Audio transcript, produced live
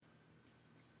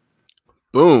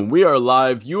Boom, we are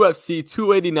live. UFC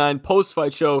 289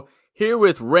 post-fight show here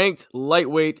with ranked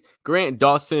lightweight Grant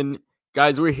Dawson.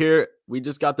 Guys, we're here. We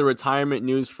just got the retirement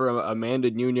news from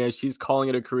Amanda Nunes. She's calling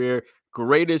it a career.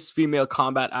 Greatest female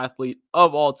combat athlete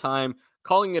of all time.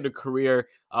 Calling it a career.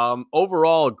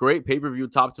 Overall, great pay-per-view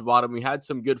top to bottom. We had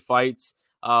some good fights.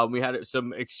 We had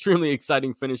some extremely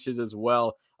exciting finishes as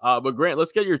well. But Grant,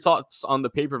 let's get your thoughts on the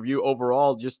pay-per-view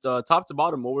overall. Just top to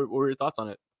bottom. What were your thoughts on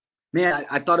it? Man,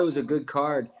 I thought it was a good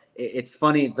card. It's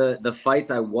funny, the fights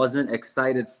I wasn't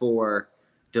excited for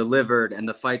delivered, and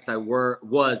the fights I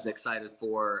was excited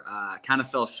for kind of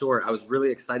fell short. I was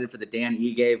really excited for the Dan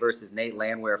Ige versus Nate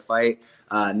Landwehr fight.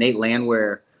 Nate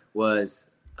Landwehr was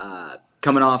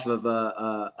coming off of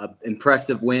a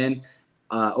impressive win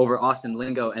over Austin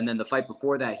Lingo, and then the fight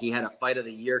before that, he had a fight of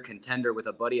the year contender with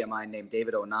a buddy of mine named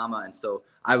David Onama, and so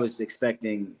I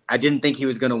didn't think he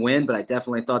was going to win, but I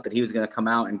definitely thought that he was going to come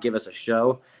out and give us a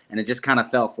show, and it just kind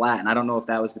of fell flat. And I don't know if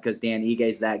that was because Dan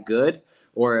Ige's that good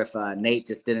or if Nate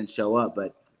just didn't show up,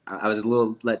 but I was a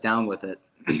little let down with it.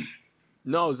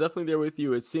 No, I was definitely there with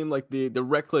you. It seemed like the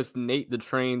reckless Nate the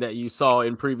Train that you saw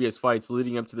in previous fights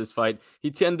leading up to this fight.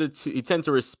 He tended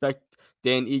to respect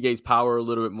Dan Ige's power a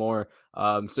little bit more.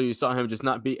 So you saw him just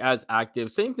not be as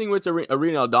active. Same thing with Arena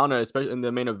Aldana, especially in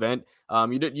the main event.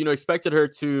 Expected her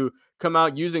to come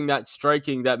out using that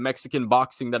striking, that Mexican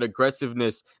boxing, that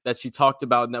aggressiveness that she talked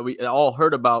about and that we all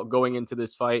heard about going into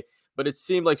this fight. But it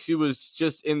seemed like she was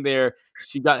just in there.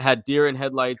 She had deer in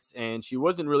headlights, and she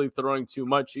wasn't really throwing too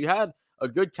much. She had a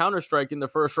good counter strike in the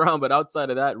first round, but outside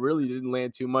of that, really didn't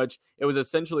land too much. It was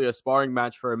essentially a sparring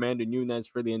match for Amanda Nunes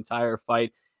for the entire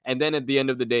fight. And then at the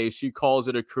end of the day, she calls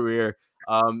it a career.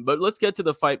 But let's get to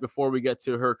the fight before we get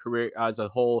to her career as a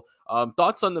whole.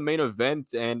 Thoughts on the main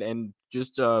event and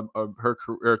just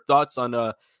her thoughts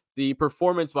on the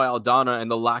performance by Aldana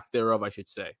and the lack thereof, I should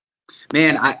say.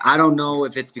 Man, I don't know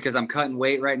if it's because I'm cutting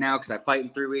weight right now because I fight in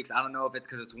 3 weeks. I don't know if it's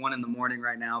because it's 1 a.m.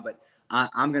 right now, but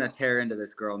I'm gonna tear into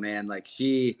this girl, man. Like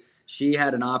she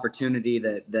had an opportunity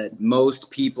that most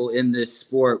people in this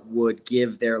sport would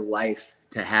give their life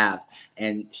to have,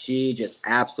 and she just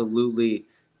absolutely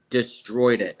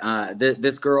destroyed it.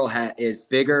 This girl is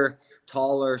bigger,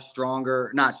 taller,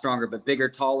 stronger, not stronger, but bigger,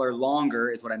 taller, longer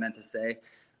is what I meant to say.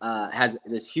 Has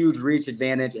this huge reach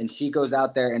advantage, and she goes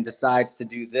out there and decides to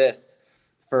do this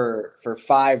for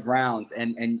 5 rounds.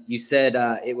 And you said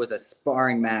it was a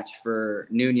sparring match for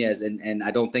Nunes, and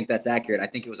I don't think that's accurate. I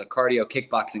think it was a cardio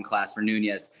kickboxing class for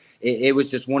Nunes. It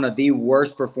was just one of the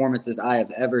worst performances I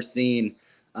have ever seen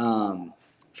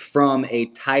from a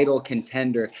title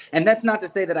contender. And that's not to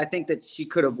say that I think that she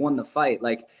could have won the fight.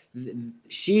 Like,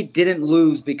 she didn't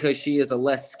lose because she is a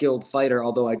less skilled fighter,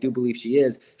 although I do believe she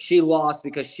is. She lost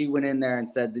because she went in there and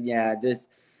said, yeah, this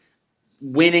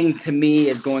winning to me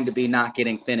is going to be not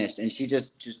getting finished. And she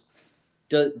just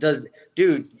does,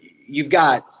 dude, you've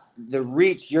got the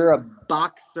reach. You're a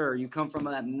boxer. You come from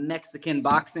that Mexican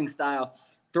boxing style.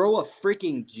 Throw a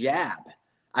freaking jab.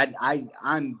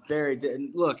 I'm very,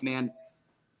 look, man,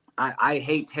 I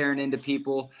hate tearing into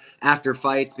people after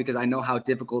fights because I know how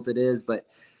difficult it is, but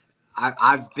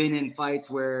I've been in fights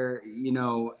where,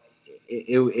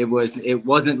 it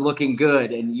wasn't looking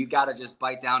good, and you got to just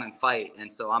bite down and fight.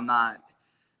 And so I'm not,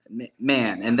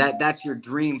 man, and that's your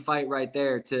dream fight right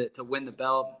there to win the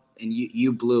belt, and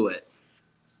you blew it.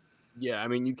 Yeah, I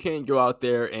mean, you can't go out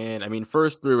there and, I mean,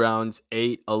 first 3 rounds,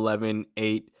 8, 11,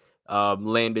 8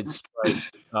 landed strikes.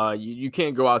 You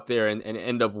can't go out there and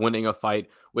end up winning a fight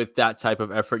with that type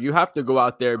of effort. You have to go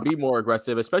out there, be more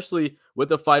aggressive, especially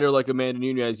with a fighter like Amanda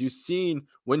Nunes. You've seen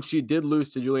when she did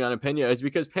lose to Juliana Pena is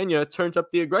because Pena turned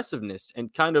up the aggressiveness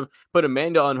and kind of put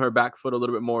Amanda on her back foot a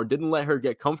little bit more, didn't let her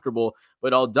get comfortable.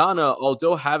 But Aldana,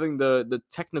 although having the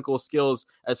technical skills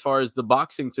as far as the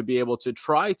boxing to be able to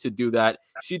try to do that,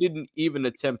 she didn't even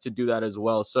attempt to do that as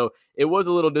well. So it was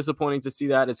a little disappointing to see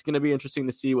that. It's going to be interesting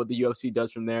to see what the UFC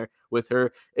does from there with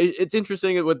her. It's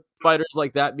interesting with fighters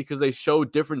like that because they show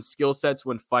different skill sets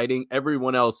when fighting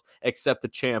everyone else except the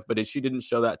champ, but she didn't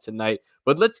show that tonight.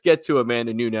 But let's get to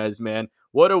Amanda Nunes, man.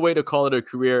 What a way to call it a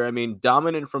career. I mean,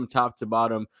 dominant from top to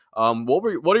bottom. What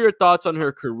are your thoughts on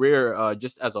her career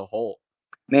just as a whole?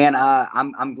 Man,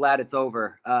 I'm glad it's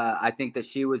over. I think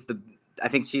she's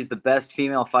the best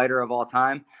female fighter of all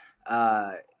time,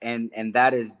 and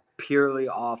that is purely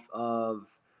off of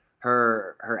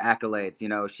her accolades. You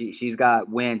know, she's got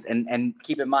wins, and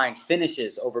keep in mind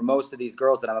finishes over most of these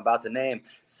girls that I'm about to name.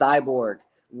 Cyborg,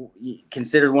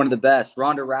 considered one of the best.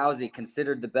 Ronda Rousey,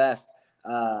 considered the best.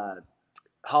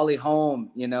 Holly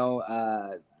Holm,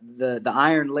 the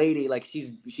Iron Lady, like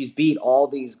she's beat all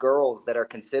these girls that are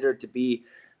considered to be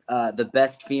the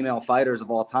best female fighters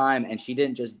of all time, and she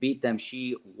didn't just beat them;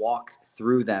 she walked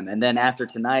through them. And then after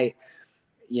tonight,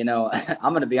 I'm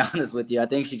going to be honest with you. I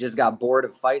think she just got bored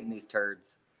of fighting these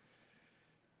turds.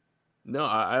 No,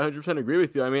 I 100% agree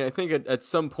with you. I mean, I think at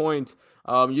some point,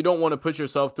 you don't want to put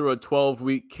yourself through a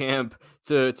 12-week camp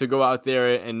to go out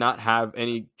there and not have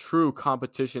any true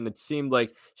competition. It seemed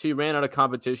like she ran out of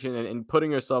competition, and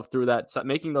putting herself through that,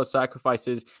 making those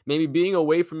sacrifices, maybe being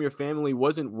away from your family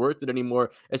wasn't worth it anymore,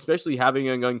 especially having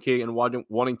a young kid and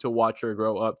wanting to watch her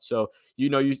grow up. So,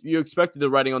 you expected the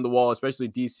writing on the wall, especially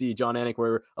DC, John Anik,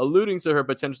 were alluding to her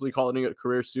potentially calling it a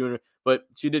career sooner, but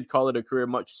she did call it a career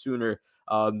much sooner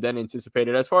than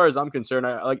anticipated. As far as I'm concerned,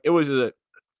 it was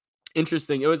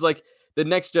interesting. It was like the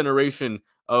next generation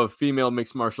of female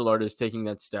mixed martial artists taking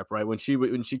that step, right? When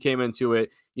she came into it,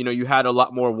 you had a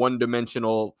lot more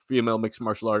one-dimensional female mixed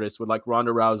martial artists with like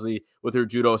Ronda Rousey with her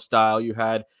judo style. You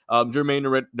had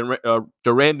Jermaine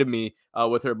Durandamy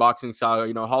with her boxing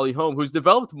style. Holly Holm, who's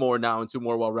developed more now into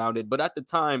more well-rounded, but at the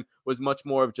time was much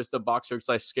more of just a boxer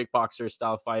slash kickboxer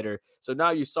style fighter. So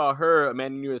now you saw her,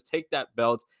 Amanda Nunes, take that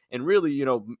belt and really,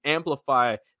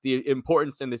 amplify the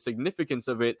importance and the significance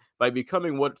of it by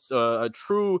becoming what's a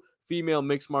true female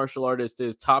mixed martial artist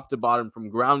is, top to bottom, from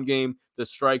ground game to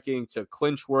striking to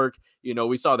clinch work.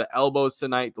 We saw the elbows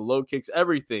tonight, the low kicks,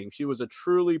 everything. She was a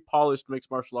truly polished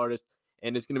mixed martial artist,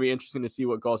 and it's going to be interesting to see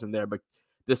what goes from there. But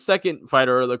the second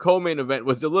fighter, or the co-main event,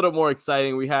 was a little more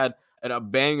exciting. We had a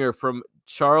banger from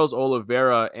Charles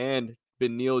Oliveira and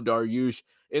Beneil Dariush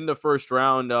in the first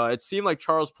round. It seemed like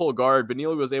Charles pulled guard.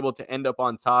 Beneil was able to end up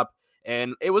on top,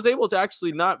 and it was able to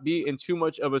actually not be in too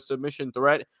much of a submission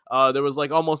threat. There was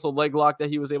like almost a leg lock that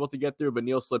he was able to get through, but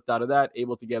Neil slipped out of that,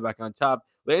 able to get back on top,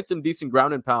 landed some decent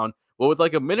ground and pound. But with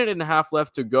like a minute and a half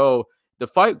left to go, the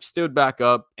fight stood back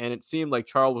up, and it seemed like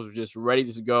Charles was just ready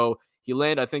to go. He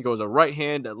landed, I think it was a right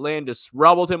hand that just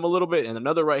robbled him a little bit, and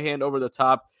another right hand over the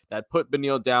top that put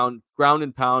Beneil down, ground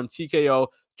and pound, TKO.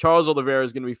 Charles Oliveira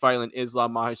is going to be fighting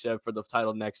Islam Makhachev for the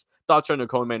title next. Thoughts on the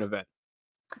co-main event?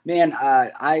 Man,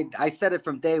 I said it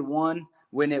from day one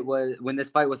when this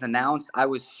fight was announced. I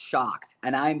was shocked,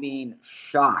 and I mean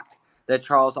shocked, that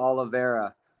Charles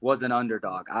Oliveira was an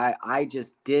underdog. I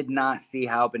just did not see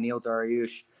how Beneil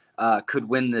Dariush could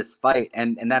win this fight,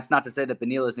 and that's not to say that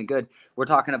Beneil isn't good. We're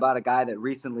talking about a guy that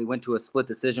recently went to a split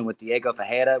decision with Diego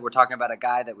Ferreira. We're talking about a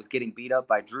guy that was getting beat up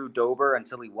by Drew Dober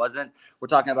until he wasn't. We're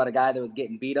talking about a guy that was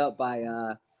getting beat up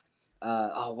by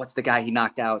what's the guy he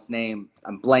knocked out? His name,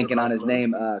 I'm blanking on his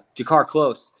name. Jakar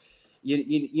Close.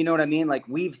 You know what I mean? Like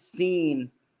we've seen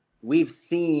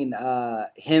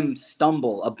him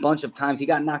stumble a bunch of times. He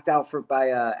got knocked out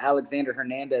by Alexander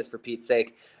Hernandez, for Pete's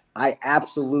sake. I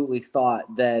absolutely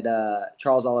thought that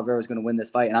Charles Oliveira was going to win this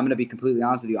fight, and I'm going to be completely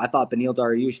honest with you. I thought Beneil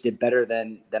Dariush did better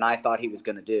than I thought he was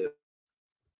going to do.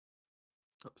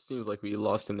 Seems like we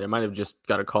lost him there. Might have just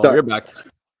got a call. Sorry. You're back.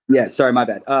 Yeah, sorry, my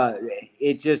bad.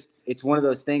 It's one of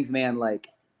those things, man. Like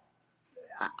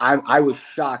I was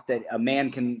shocked that a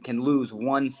man can lose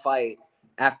one fight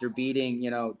after beating,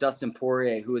 Dustin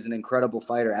Poirier, who is an incredible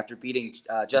fighter, after beating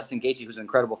Justin Gaethje, who's an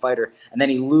incredible fighter, and then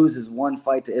he loses one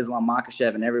fight to Islam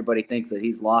Makhachev, and everybody thinks that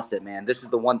he's lost it, man. This is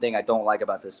the one thing I don't like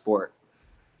about this sport.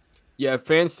 Yeah,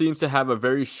 fans seem to have a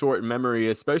very short memory,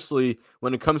 especially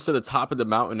when it comes to the top of the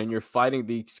mountain and you're fighting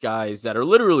these guys that are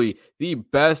literally the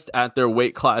best at their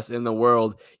weight class in the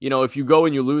world. If you go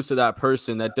and you lose to that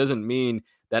person, that doesn't mean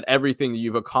that everything that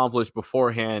you've accomplished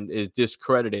beforehand is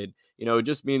discredited. It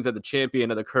just means that the champion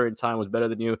at the current time was better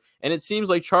than you. And it seems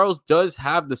like Charles does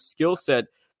have the skill set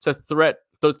to threaten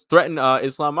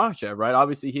Islam Makhachev, right?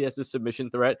 Obviously, he has the submission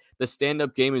threat. The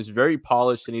stand-up game is very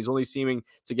polished, and he's only seeming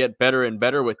to get better and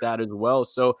better with that as well.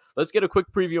 So let's get a quick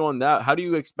preview on that. How do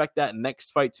you expect that next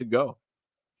fight to go?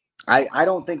 I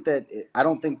don't think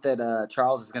that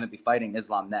Charles is going to be fighting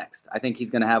Islam next. I think he's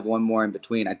going to have one more in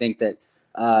between. I think that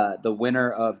the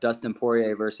winner of Dustin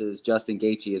Poirier versus Justin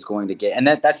Gaethje is going to get, and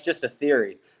that's just a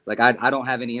theory. Like I don't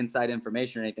have any inside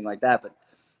information or anything like that, but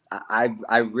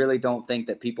I really don't think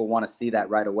that people want to see that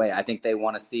right away. I think they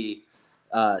want to see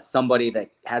somebody that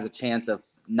has a chance of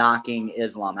knocking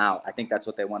Islam out. I think that's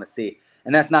what they want to see.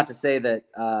 And that's not to say that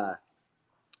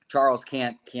Charles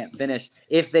can't finish.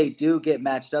 If they do get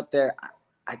matched up there,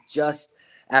 I just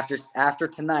after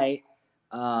tonight,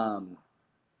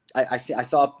 I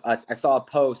saw a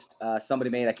post somebody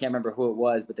made. I can't remember who it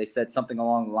was, but they said something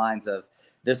along the lines of,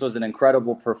 "This was an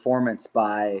incredible performance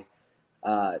by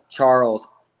Charles,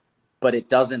 but it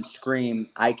doesn't scream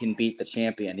I can beat the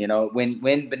champion." When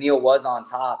Beneil was on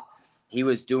top, he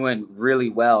was doing really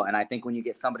well. And I think when you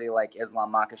get somebody like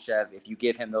Islam Makhachev, if you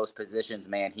give him those positions,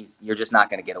 man, you're just not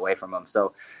going to get away from him.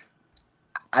 So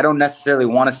I don't necessarily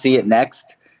want to see it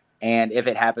next. And if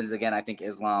it happens again, I think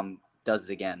Islam does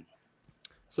it again.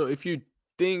 So if you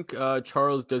think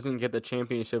Charles doesn't get the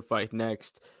championship fight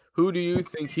next, who do you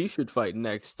think he should fight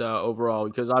next overall?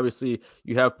 Because obviously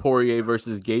you have Poirier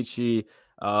versus Gaethje.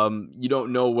 You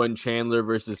don't know when Chandler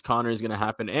versus Connor is going to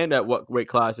happen and at what weight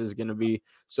class is going to be.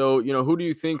 So, who do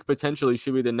you think potentially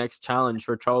should be the next challenge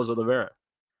for Charles Oliveira?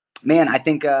 Man, I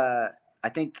think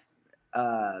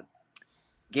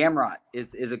Gamrot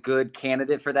is a good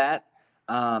candidate for that.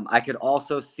 I could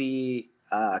also see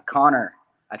Connor.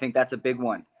 I think that's a big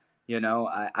one.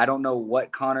 I don't know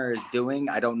what Connor is doing.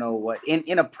 I don't know what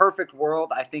in a perfect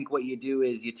world, I think what you do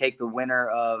is you take the winner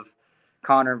of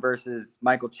Connor versus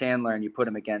Michael Chandler and you put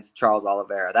him against Charles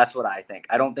Oliveira. That's what I think.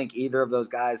 I don't think either of those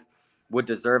guys would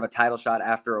deserve a title shot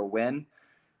after a win.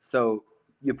 So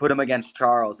you put him against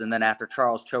Charles, and then after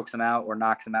Charles chokes him out or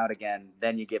knocks him out again,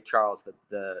 then you give Charles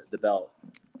the belt.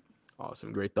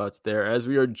 Awesome. Great thoughts there. As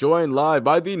we are joined live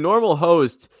by the normal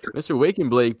host, Mr. Waking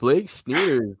Blake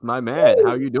Sneers, my man.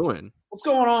 How you doing? What's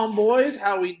going on, boys?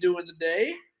 How we doing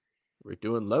today? We're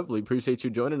doing lovely. Appreciate you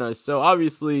joining us. So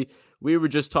obviously we were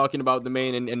just talking about the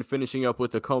main and finishing up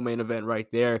with the co-main event right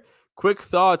there. Quick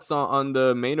thoughts on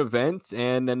the main event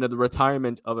and then the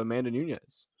retirement of Amanda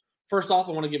Nunes. First off,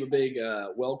 I want to give a big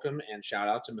welcome and shout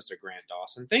out to Mr. Grant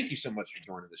Dawson. Thank you so much for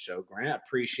joining the show, Grant. I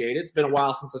appreciate it. It's been a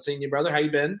while since I've seen you, brother. How you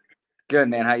been? Good,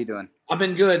 man. How you doing? I've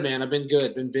been good, man. I've been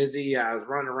good. Been busy. I was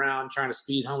running around trying to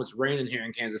speed home. It's raining here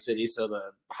in Kansas City, so the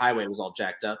highway was all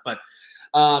jacked up. But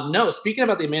no, speaking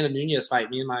about the Amanda Nunes fight,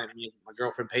 me and my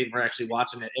girlfriend Peyton were actually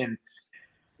watching it. And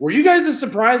were you guys as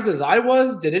surprised as I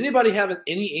was? Did anybody have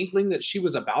any inkling that she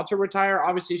was about to retire?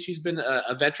 Obviously, she's been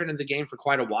a veteran in the game for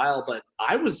quite a while, but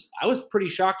I was pretty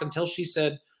shocked until she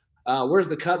said, "Where's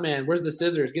the cut man? Where's the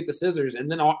scissors? Get the scissors!" And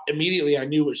then immediately I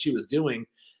knew what she was doing.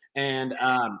 And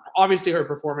obviously, her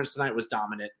performance tonight was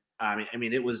dominant. I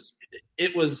mean, it was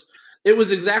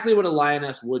exactly what a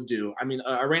lioness would do. I mean,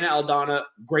 Irene Aldana,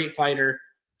 great fighter.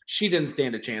 She didn't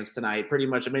stand a chance tonight. Pretty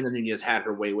much, Amanda Nunes had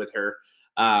her way with her.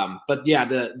 But yeah,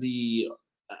 the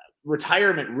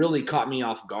retirement really caught me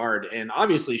off guard. And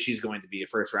obviously, she's going to be a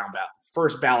first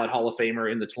ballot Hall of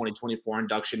Famer in the 2024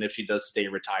 induction if she does stay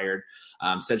retired.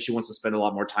 Said she wants to spend a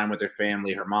lot more time with her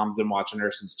family. Her mom's been watching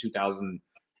her since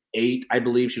 2008, I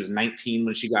believe. She was 19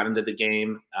 when she got into the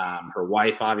game. Her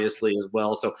wife, obviously, as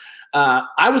well. So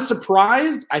I was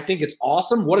surprised. I think it's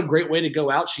awesome. What a great way to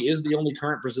go out. She is the only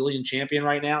current Brazilian champion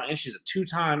right now, and she's a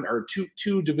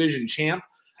two division champ.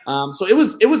 So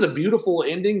it was a beautiful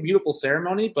ending, beautiful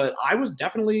ceremony, but I was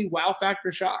definitely wow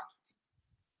factor shocked.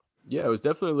 Yeah, I was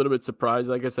definitely a little bit surprised.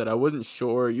 Like I said, I wasn't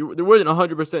sure. There wasn't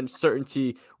 100%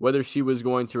 certainty whether she was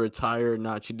going to retire or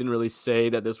not. She didn't really say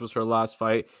that this was her last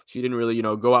fight. She didn't really,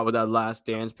 go out with that last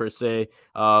dance per se.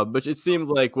 But it seems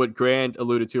like what Grant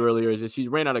alluded to earlier is that she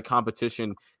ran out of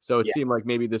competition. So it seemed like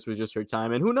maybe this was just her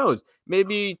time. And who knows?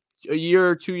 Maybe a year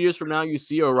or 2 years from now, you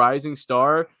see a rising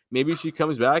star. Maybe she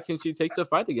comes back and she takes a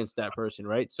fight against that person,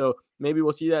 right? So maybe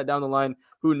we'll see that down the line.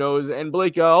 Who knows? And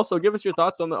Blake, also give us your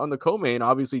thoughts on the co-main.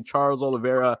 Obviously, Charles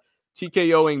Oliveira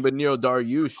TKOing Beneil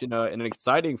Dariush in an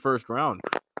exciting first round.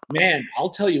 Man, I'll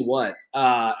tell you what,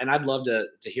 and I'd love to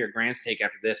hear Grant's take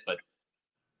after this, but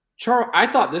Charles, I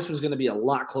thought this was going to be a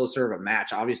lot closer of a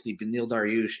match. Obviously, Beneil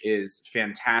Dariush is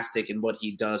fantastic in what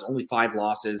he does. Only 5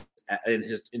 losses in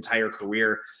his entire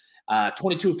career.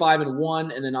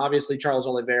 22-5-1, and then obviously Charles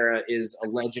Oliveira is a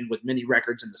legend with many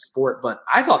records in the sport, but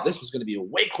I thought this was going to be a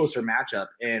way closer matchup,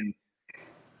 and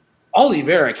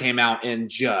Oliveira came out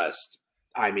and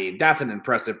that's an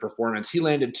impressive performance. He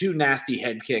landed 2 nasty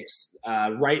head kicks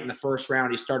right in the first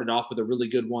round. He started off with a really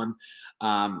good one.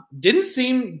 Didn't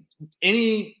seem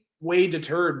any way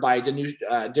deterred by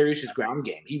Dariush's ground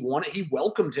game. He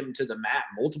welcomed him to the mat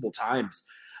multiple times.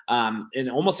 And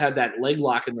almost had that leg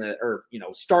lock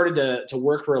started to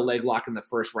work for a leg lock in the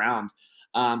first round.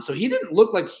 So he didn't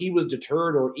look like he was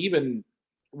deterred or even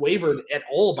wavered at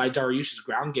all by Dariush's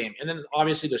ground game. And then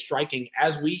obviously the striking,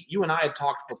 as you and I had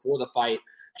talked before the fight,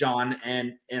 John,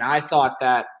 and I thought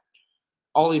that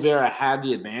Oliveira had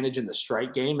the advantage in the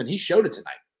strike game, and he showed it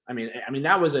tonight. I mean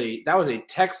that was a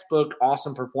textbook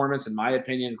awesome performance in my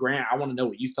opinion. Grant, I want to know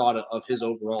what you thought of his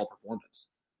overall performance.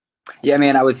 Yeah,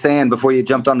 man, I was saying before you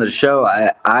jumped on the show,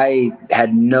 I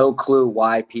had no clue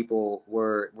why people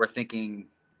were thinking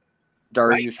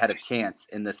Dariush had a chance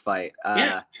in this fight.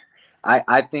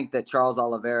 I think that Charles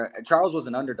was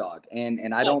an underdog,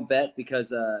 and I don't bet because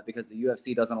the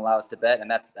UFC doesn't allow us to bet, and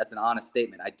that's an honest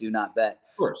statement. I do not bet.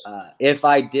 Of course. If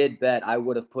I did bet, I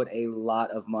would have put a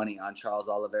lot of money on Charles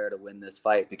Oliveira to win this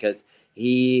fight because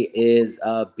he is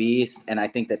a beast, and I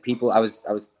think that people. I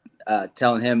was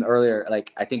telling him earlier,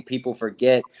 like, I think people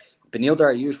forget Beneil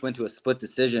Dariush went to a split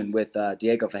decision with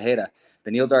Diego Ferreira.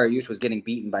 Beneil Dariush was getting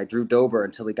beaten by Drew Dober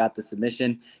until he got the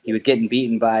submission. He was getting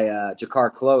beaten by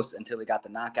Jakar Close until he got the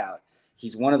knockout.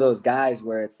 He's one of those guys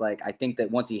where it's like, I think that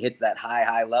once he hits that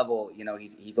high level,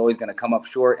 he's always going to come up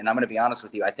short. And I'm going to be honest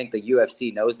with you, I think the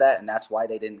UFC knows that, and that's why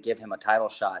they didn't give him a title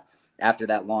shot after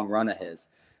that long run of his.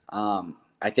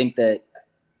 I think that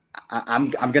I'm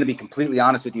going to be completely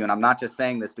honest with you, and I'm not just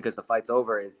saying this because the fight's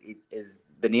over. Is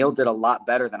Beneil did a lot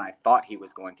better than I thought he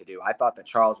was going to do. I thought that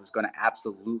Charles was going to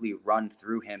absolutely run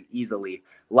through him easily,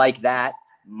 like that,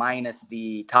 minus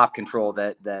the top control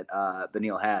that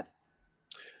Beneil had.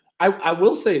 I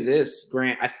will say this,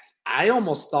 Grant. I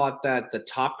almost thought that the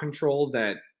top control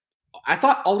that I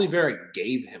thought Oliveira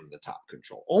gave him the top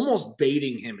control, almost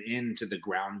baiting him into the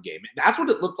ground game. That's what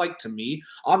it looked like to me.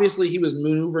 Obviously, he was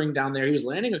maneuvering down there. He was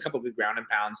landing a couple good ground and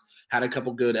pounds, had a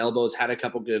couple good elbows, had a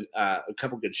couple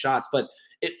good shots. But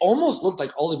it almost looked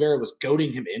like Oliveira was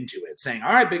goading him into it, saying,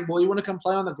 "All right, big boy, you want to come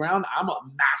play on the ground? I'm a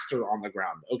master on the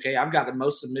ground. Okay, I've got the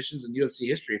most submissions in UFC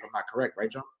history, if I'm not correct,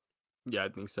 right, John?" Yeah, I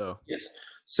think so. Yes.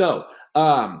 So,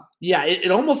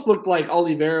 it almost looked like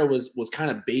Oliveira was kind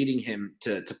of baiting him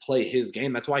to play his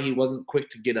game. That's why he wasn't quick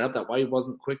to get up. That's why he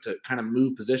wasn't quick to kind of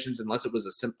move positions unless it was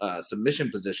a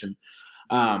submission position.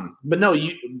 But no,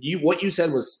 what you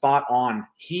said was spot on.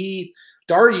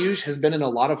 Dariush has been in a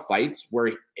lot of fights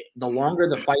where the longer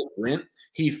the fight went,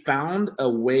 he found a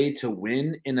way to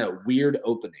win in a weird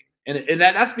opening. And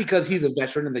that's because he's a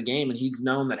veteran in the game, and he's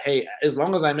known that, hey, as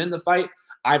long as I'm in the fight,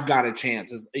 I've got a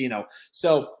chance,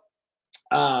 So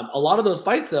a lot of those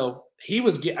fights, though,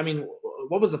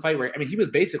 what was the fight where, he was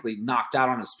basically knocked out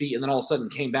on his feet and then all of a sudden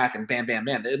came back and bam, bam,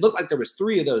 bam. It looked like there was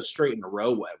 3 of those straight in a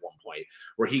row at one point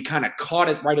where he kind of caught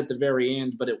it right at the very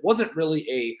end, but it wasn't really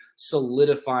a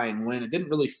solidifying win. It didn't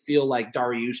really feel like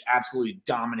Dariush absolutely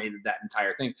dominated that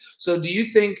entire thing. So do you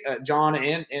think, John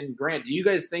and Grant, do you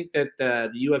guys think that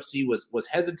the UFC was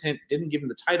hesitant, didn't give him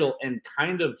the title, and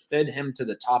kind of fed him to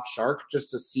the top shark just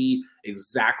to see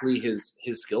exactly his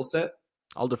skill set?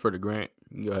 I'll defer to Grant.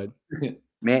 Go ahead.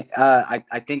 Man,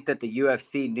 I think that the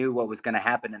UFC knew what was going to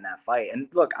happen in that fight. And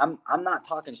look, I'm not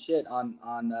talking shit on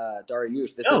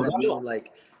Dariush.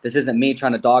 This isn't me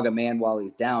trying to dog a man while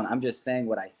he's down. I'm just saying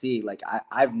what I see. Like,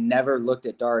 I've never looked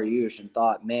at Dariush and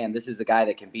thought, man, this is a guy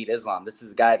that can beat Islam. This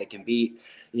is a guy that can beat,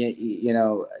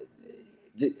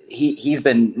 he's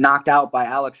been knocked out by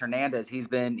Alex Hernandez. He's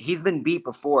been beat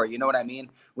before. You know what I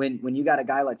mean? When you got a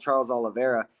guy like Charles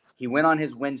Oliveira, he went on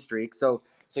his win streak. So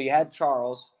you had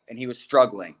Charles, and he was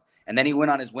struggling. And then he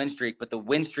went on his win streak, but the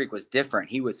win streak was different.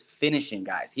 He was finishing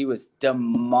guys. He was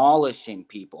demolishing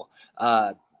people.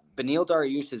 Beneil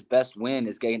Dariush's best win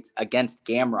is against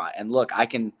Gamrot. And look, I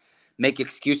can make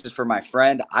excuses for my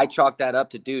friend. I chalked that up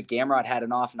to, dude, Gamrot had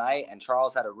an off night, and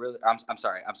Charles had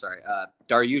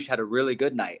Dariush had a really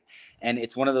good night. And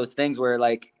it's one of those things where,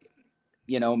 like,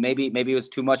 maybe it was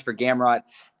too much for Gamrot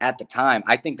at the time.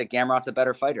 I think that Gamrot's a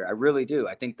better fighter. I really do.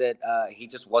 I think that he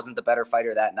just wasn't the better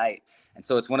fighter that night. And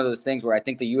so it's one of those things where I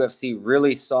think the UFC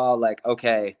really saw, like,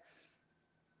 okay,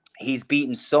 he's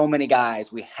beaten so many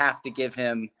guys. We have to give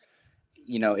him,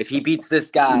 if he beats this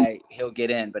guy, he'll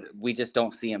get in. But we just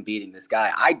don't see him beating this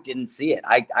guy. I didn't see it.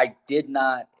 I did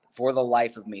not, for the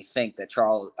life of me, think that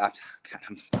Charles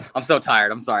 – I'm so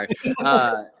tired. I'm sorry.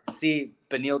 See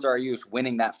Beneil Dariush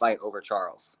winning that fight over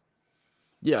Charles.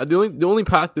 Yeah, the only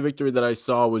path to victory that I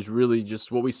saw was really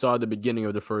just what we saw at the beginning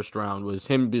of the first round, was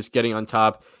him just getting on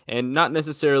top and not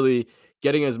necessarily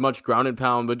getting as much ground and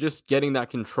pound, but just getting that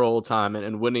control time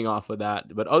and winning off of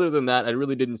that. But other than that, I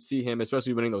really didn't see him,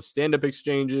 especially winning those stand-up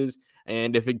exchanges.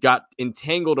 And if it got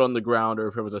entangled on the ground or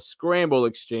if it was a scramble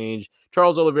exchange,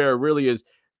 Charles Oliveira really is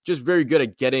just very good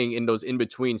at getting in those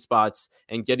in-between spots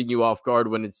and getting you off guard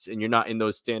and you're not in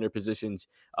those standard positions.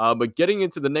 But getting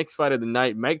into the next fight of the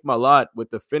night, Mike Malott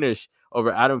with the finish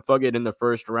over Adam Fugitt in the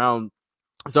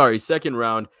second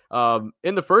round.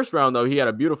 In the first round, though, he had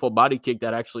a beautiful body kick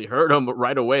that actually hurt him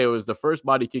right away. It was the first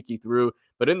body kick he threw.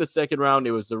 But in the second round,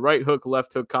 it was the right hook,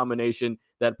 left hook combination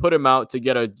that put him out to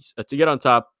get on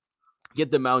top,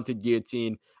 get the mounted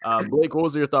guillotine. Blake, what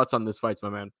was your thoughts on this fight, my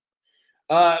man?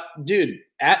 Dude,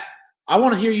 I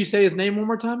want to hear you say his name one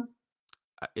more time.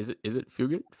 Is it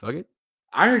Fugitt? Fugitt?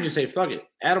 I heard you say Fugitt.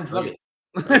 Adam Fugitt.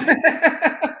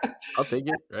 I'll take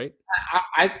it, right?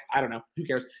 I don't know. Who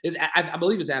cares? I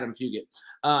believe it's Adam Fugitt.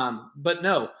 But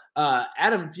no,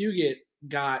 Adam Fugitt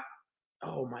got,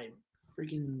 my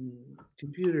freaking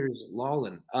computer's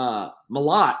lolling.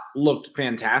 Malott looked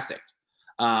fantastic.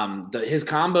 His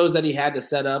combos that he had to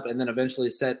set up and then eventually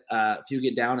set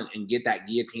Fugit down and get that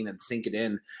guillotine and sink it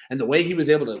in. And the way he was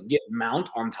able to get mount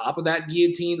on top of that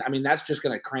guillotine, I mean, that's just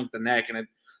going to crank the neck. And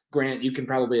Grant, you can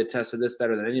probably attest to this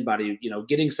better than anybody.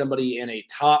 Getting somebody in a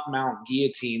top mount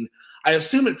guillotine, I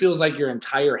assume it feels like your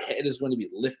entire head is going to be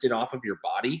lifted off of your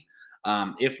body.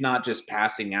 If not just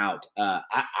passing out.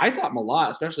 I thought Malott,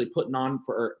 especially putting on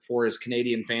for his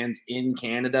Canadian fans in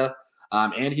Canada,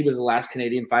 and he was the last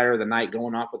Canadian fighter of the night,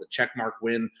 going off with a checkmark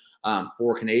win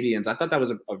for Canadians. I thought that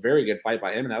was a very good fight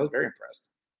by him, and I was very impressed.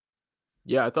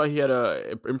 Yeah, I thought he had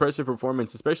a impressive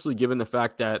performance, especially given the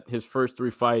fact that his first 3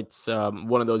 fights,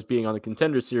 one of those being on the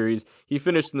Contender Series, he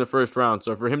finished in the first round.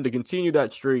 So for him to continue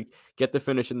that streak, get the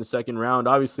finish in the second round,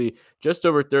 obviously just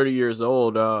over 30 years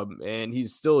old, and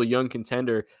he's still a young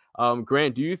contender.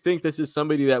 Grant, do you think this is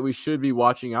somebody that we should be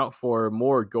watching out for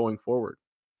more going forward?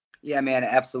 Yeah, man,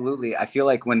 absolutely. I feel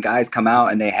like when guys come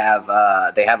out and they have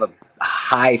a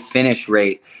high finish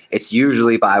rate, it's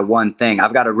usually by one thing.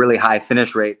 I've got a really high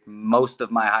finish rate. Most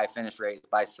of my high finish rate is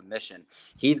by submission.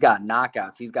 He's got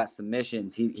knockouts. He's got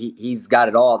submissions. He's got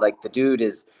it all. Like, the dude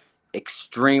is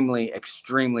extremely,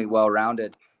 extremely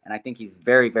well-rounded, and I think he's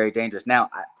very, very dangerous. Now,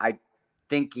 I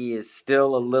think he is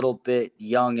still a little bit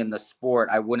young in the sport.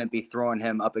 I wouldn't be throwing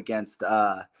him up against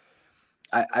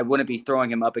I wouldn't be throwing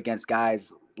him up against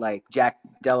guys like Jack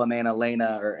Delamana,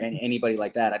 Lena, or anybody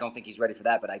like that. I don't think he's ready for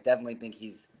that, but I definitely think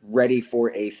he's ready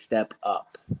for a step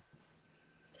up.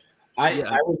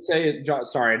 I would say,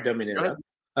 sorry, I don't mean to interrupt.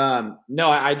 No,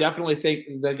 I definitely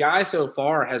think the guy so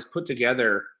far has put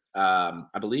together,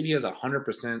 I believe he has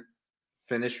 100%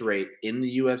 finish rate in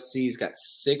the UFC. He's got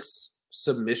 6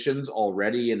 submissions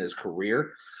already in his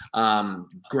career.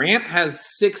 Grant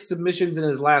has 6 submissions in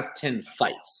his last 10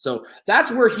 fights. So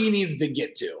that's where he needs to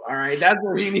get to. All right. That's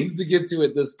where he needs to get to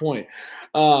at this point.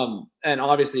 And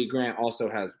obviously Grant also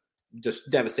has just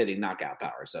devastating knockout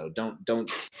power. So don't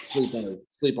sleep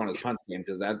on his punch game,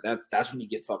 because that's when you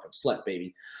get fucking slept,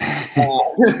 baby.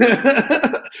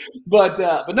 But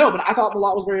I thought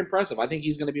Malott was very impressive. I think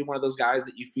he's going to be one of those guys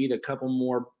that you feed a couple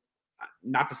more,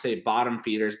 not to say bottom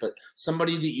feeders, but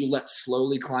somebody that you let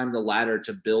slowly climb the ladder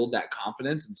to build that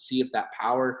confidence and see if that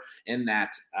power and not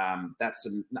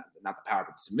the power,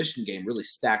 but the submission game really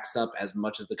stacks up as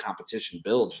much as the competition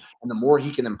builds. And the more he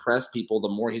can impress people, the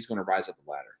more he's going to rise up the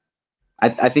ladder.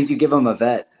 I think you give him a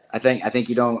vet. I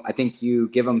think you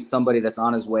give him somebody that's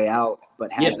on his way out,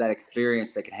 but has that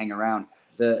experience that can hang around.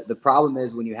 The problem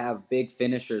is when you have big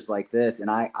finishers like this, and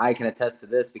I can attest to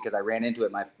this because I ran into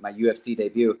it my UFC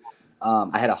debut.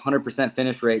 I had 100%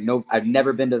 finish rate. No, I've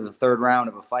never been to the third round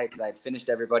of a fight because I had finished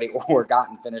everybody or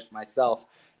gotten finished myself.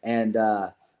 And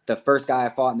the first guy I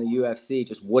fought in the UFC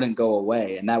just wouldn't go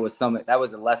away, and that was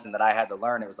a lesson that I had to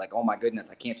learn. It was like, oh my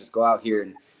goodness, I can't just go out here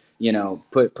and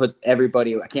put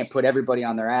everybody. I can't put everybody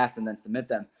on their ass and then submit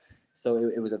them. So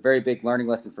it was a very big learning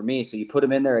lesson for me. So you put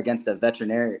him in there against a veteran.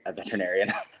 Yeah,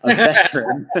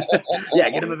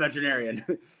 get him a veterinarian.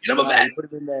 Get him a vet.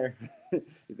 Put him in there.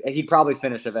 He'd probably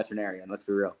finish a veterinarian. Let's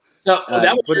be real. So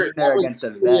that was your against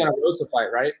a vet. Rosa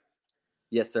fight, right?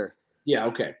 Yes, sir. Yeah.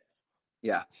 Okay.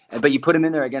 Yeah, but you put him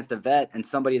in there against a vet and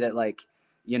somebody that, like,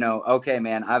 okay,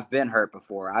 man, I've been hurt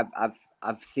before.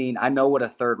 I've seen. I know what a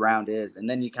third round is, and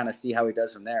then you kind of see how he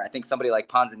does from there. I think somebody like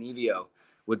Ponzinibbio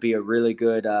would be a really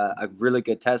good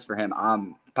test for him.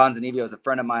 Ponzinibbio is a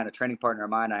friend of mine, a training partner of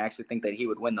mine. I actually think that he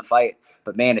would win the fight.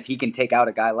 But man, if he can take out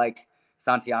a guy like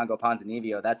Santiago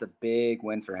Ponzinibbio, that's a big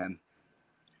win for him.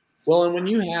 Well, and when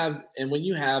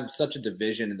you have such a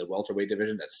division in the welterweight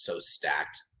division that's so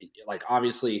stacked, like,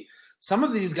 obviously some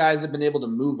of these guys have been able to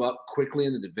move up quickly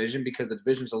in the division because the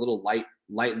division's a little light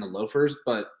in the loafers,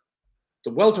 but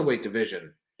the welterweight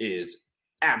division is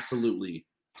absolutely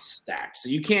stacked. So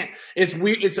you can't. It's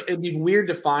weird. It'd be weird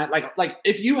to find like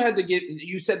if you had to get.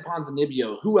 You said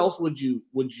Ponzinibbio. Who else would you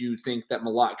think that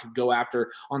Malott could go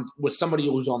after with somebody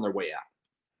who's on their way out?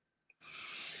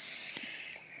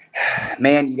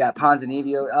 Man, you got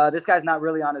Ponzinibbio. This guy's not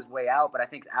really on his way out, but I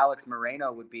think Alex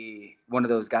Moreno would be one of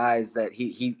those guys that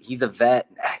he's a vet.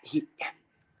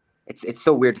 It's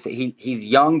so weird to say. He's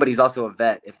young, but he's also a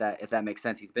vet. If that makes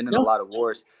sense. He's been in a lot of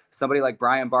wars. Somebody like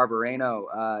Brian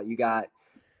Barbereno. You got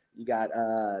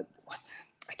what?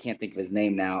 I can't think of his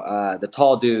name now. The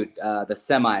tall dude, the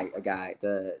semi guy,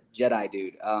 the Jedi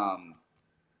dude,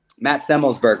 Matt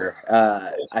Semmelsberger.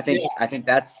 I think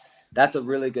that's a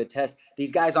really good test.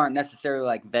 These guys aren't necessarily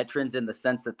like veterans in the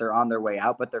sense that they're on their way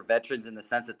out, but they're veterans in the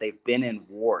sense that they've been in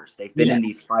wars. They've been in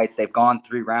these fights. They've gone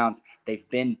 3 rounds. They've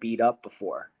been beat up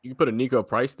before. You can put a Nico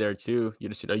Price there too.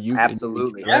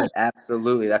 Absolutely.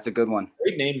 Absolutely. That's a good one.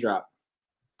 Great name drop.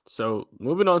 So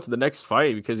moving on to the next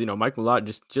fight, because Mike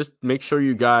Malott, just make sure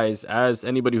you guys, as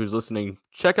anybody who's listening,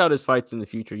 check out his fights in the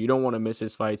future. You don't want to miss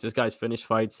his fights. This guy's finished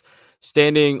fights,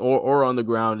 standing or on the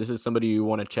ground. This is somebody you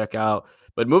want to check out.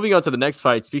 But moving on to the next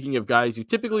fight, speaking of guys you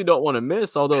typically don't want to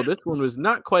miss, although this one was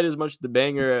not quite as much the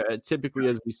banger typically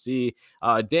as we see,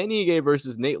 Dan Ige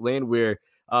versus Nate Landwehr.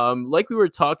 Like we were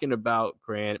talking about,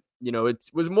 Grant, it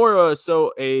was more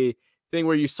so a thing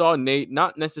where you saw Nate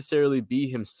not necessarily be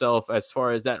himself as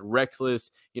far as that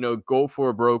reckless, go for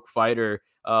a broke fighter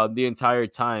the entire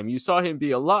time. You saw him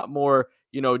be a lot more,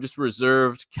 just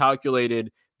reserved,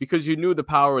 calculated, because you knew the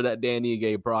power that Dan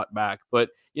Ige brought back. But,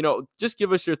 just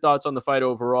give us your thoughts on the fight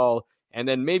overall, and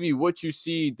then maybe what you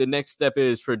see the next step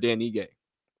is for Dan Ige.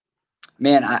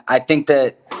 Man, I think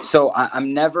that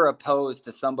I'm never opposed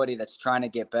to somebody that's trying to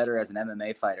get better as an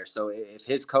MMA fighter. So if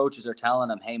his coaches are telling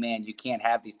him, hey, man, you can't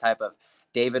have these type of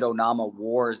David Onama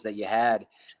wars that you had,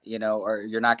 or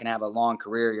you're not going to have a long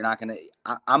career. You're not going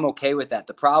to I'm okay with that.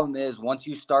 The problem is once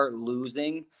you start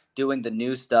losing doing the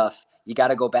new stuff, you got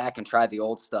to go back and try the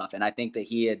old stuff. And I think that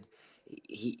he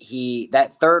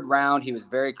that third round, he was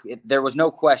there was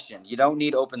no question. You don't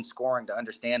need open scoring to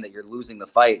understand that you're losing the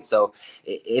fight. So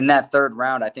in that third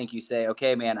round, I think you say,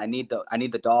 okay, man, I need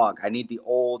the dog. I need the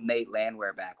old Nate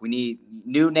Landwehr back. We need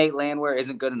new Nate Landwehr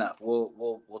isn't good enough.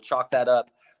 We'll chalk that up.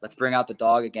 Let's bring out the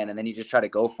dog again. And then you just try to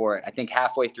go for it. I think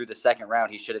halfway through the second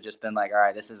round, he should have just been like, all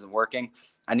right, this isn't working.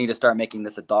 I need to start making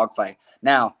this a dog fight.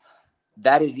 Now,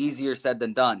 that is easier said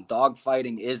than done. Dog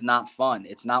fighting is not fun.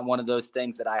 It's not one of those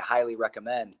things that I highly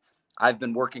recommend. I've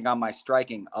been working on my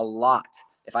striking a lot.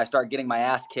 If I start getting my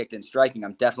ass kicked in striking,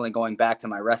 I'm definitely going back to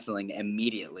my wrestling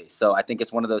immediately. So I think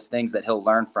it's one of those things that he'll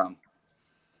learn from.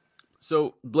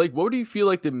 So, Blake, what do you feel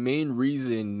like the main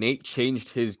reason Nate changed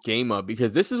his game up?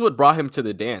 Because this is what brought him to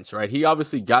the dance, right? He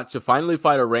obviously got to finally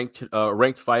fight a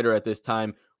ranked fighter at this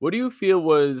time. What do you feel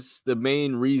was the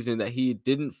main reason that he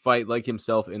didn't fight like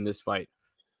himself in this fight?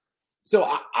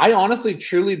 So I honestly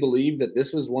truly believe that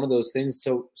this was one of those things.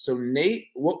 So Nate,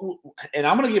 and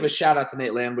I'm going to give a shout out to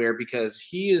Nate Landwehr because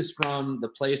he is from the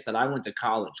place that I went to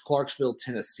college, Clarksville,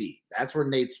 Tennessee. That's where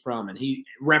Nate's from, and he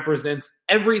represents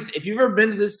everything. If you've ever been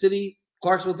to this city,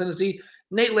 Clarksville, Tennessee,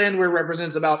 Nate Landwehr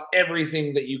represents about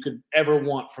everything that you could ever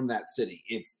want from that city.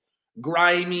 It's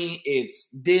grimy, it's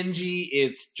dingy,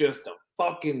 it's just a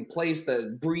fucking place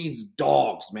that breeds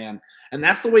dogs, man. And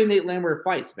that's the way Nate Landwehr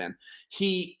fights, man.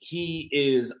 He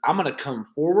is, I'm going to come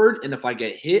forward, and if I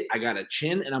get hit, I got a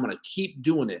chin, and I'm going to keep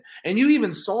doing it. And you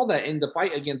even saw that in the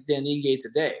fight against Dan Ige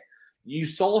today. You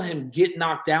saw him get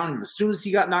knocked down, and as soon as he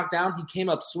got knocked down, he came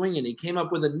up swinging. He came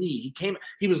up with a knee.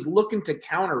 He was looking to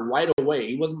counter right away.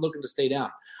 He wasn't looking to stay down.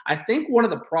 I think one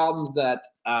of the problems that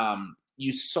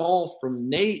you saw from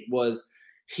Nate was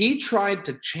he tried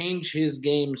to change his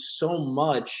game so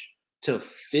much to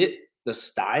fit the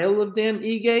style of Dan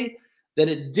Ige that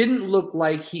it didn't look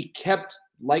like he kept,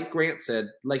 like Grant said,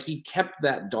 like he kept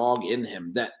that dog in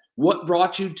him. That what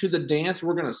brought you to the dance,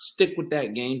 we're going to stick with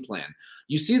that game plan.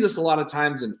 You see this a lot of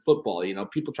times in football.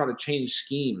 People try to change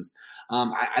schemes.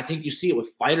 I think you see it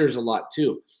with fighters a lot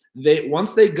too.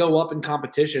 Once they go up in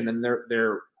competition and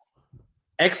their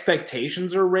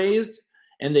expectations are raised,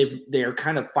 and they are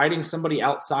kind of fighting somebody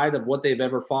outside of what they've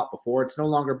ever fought before. It's no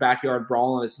longer backyard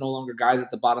brawling. It's no longer guys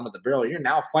at the bottom of the barrel. You're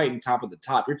now fighting top of the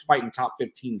top. You're fighting top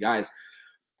 15 guys.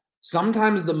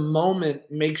 Sometimes the moment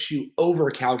makes you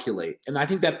over-calculate. And I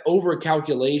think that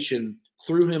over-calculation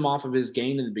threw him off of his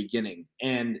game in the beginning.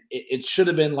 And it should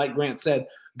have been, like Grant said,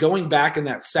 going back in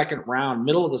that second round,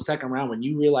 middle of the second round, when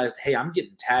you realized, hey, I'm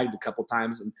getting tagged a couple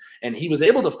times. And he was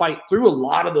able to fight through a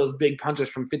lot of those big punches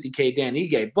from 50K Dan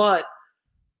Ige, but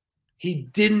he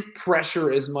didn't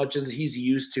pressure as much as he's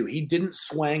used to. He didn't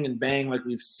swang and bang like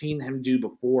we've seen him do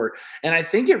before. And I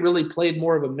think it really played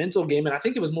more of a mental game. And I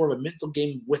think it was more of a mental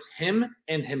game with him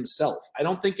and himself. I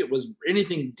don't think it was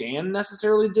anything Dan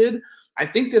necessarily did. I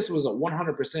think this was a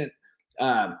 100%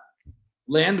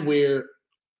 Landwehr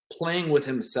playing with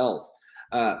himself.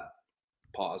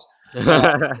 Pause.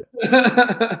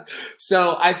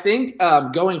 So I think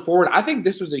going forward, I think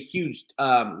this was a huge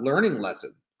learning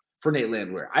lesson for Nate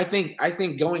Landwehr. I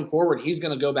think going forward, he's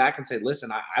going to go back and say,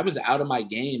 listen, I was out of my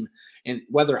game. And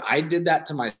whether I did that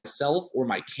to myself or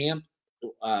my camp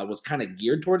was kind of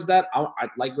geared towards that,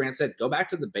 like Grant said, go back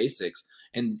to the basics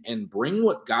and bring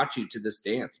what got you to this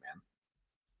dance, man.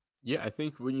 Yeah, I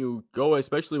think when you go,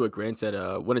 especially what Grant said,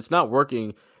 when it's not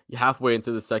working, you halfway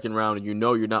into the second round and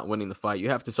you're not winning the fight, you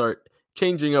have to start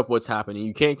changing up what's happening.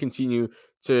 You can't continue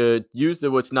to use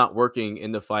what's not working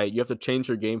in the fight. You have to change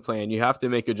your game plan. You have to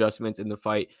make adjustments in the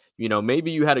fight.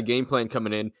 Maybe you had a game plan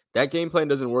coming in. That game plan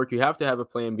doesn't work. You have to have a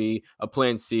plan B, a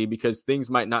plan C, because things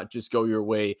might not just go your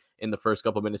way in the first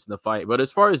couple minutes in the fight. But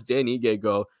as far as Dan Ige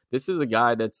go, this is a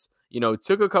guy that's,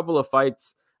 took a couple of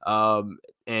fights, and,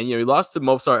 he lost to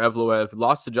Movsar Evloev,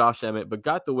 lost to Josh Emmett, but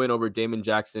got the win over Damon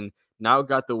Jackson. Now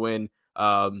got the win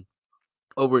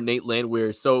over Nate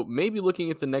Landwehr. So maybe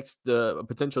looking at the next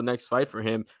potential next fight for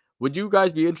him. Would you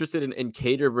guys be interested in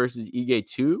Cater versus Ige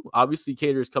too? Obviously,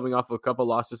 Cater is coming off a couple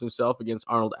losses himself against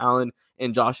Arnold Allen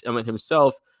and Josh Emmett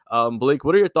himself. Blake,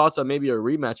 what are your thoughts on maybe a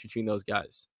rematch between those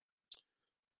guys?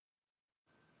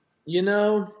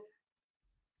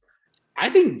 I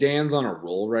think Dan's on a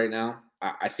roll right now.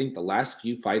 I think the last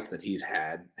few fights that he's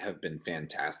had have been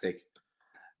fantastic.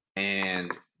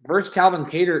 And versus Calvin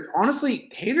Cater, honestly,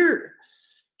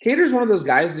 Cater's one of those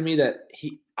guys to me that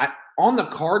on the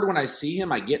card when I see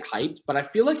him, I get hyped, but I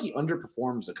feel like he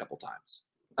underperforms a couple times.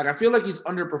 Like I feel like he's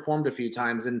underperformed a few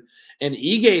times, and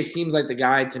Ige seems like the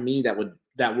guy to me that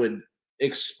would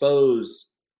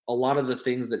expose a lot of the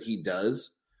things that he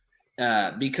does.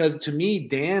 Because to me,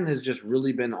 Dan has just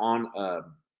really been on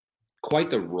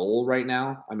quite the roll right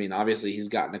now. I mean, obviously he's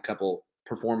gotten a couple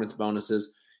performance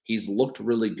bonuses. He's looked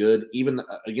really good, even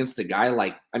against a guy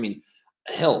like,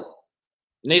 hell,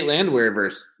 Nate Landwehr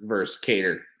versus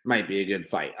Cater might be a good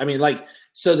fight. I mean,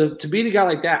 so to beat a guy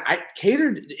like that,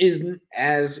 Cater isn't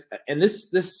as, and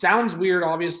this sounds weird,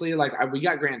 obviously, we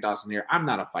got Grant Dawson here. I'm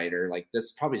not a fighter. Like,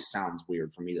 this probably sounds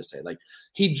weird for me to say. Like,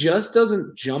 he just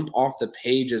doesn't jump off the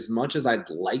page as much as I'd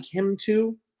like him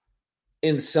to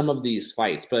in some of these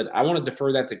fights. But I want to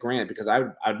defer that to Grant because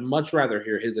I'd much rather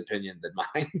hear his opinion than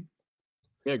mine.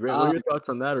 Yeah, Grant, what are your thoughts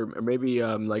on that? Or maybe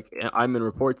like I'm in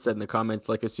reports said in the comments,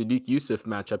 like a Sadiq Yusuf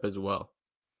matchup as well.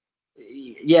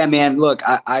 Yeah, man. Look,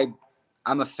 I'm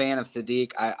a fan of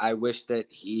Sadiq. I wish that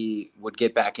he would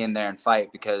get back in there and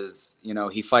fight because,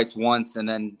 he fights once and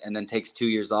then takes 2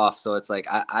 years off. So it's like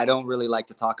I don't really like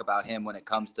to talk about him when it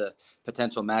comes to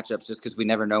potential matchups just because we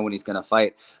never know when he's going to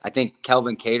fight. I think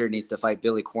Kelvin Cater needs to fight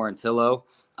Billy Quarantillo.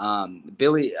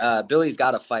 Billy's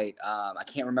got to fight. I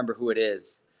can't remember who it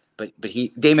is, but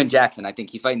Damon Jackson. I think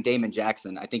he's fighting Damon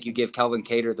Jackson. I think you give Kelvin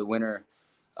Cater the winner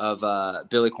of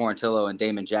Billy Quarantillo and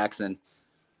Damon Jackson.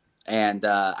 And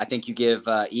I think you give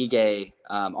Ige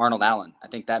Arnold Allen. I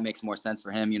think that makes more sense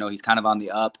for him. He's kind of on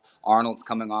the up. Arnold's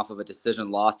coming off of a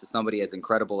decision loss to somebody as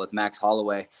incredible as Max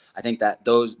Holloway. I think that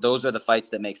those are the fights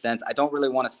that make sense. I don't really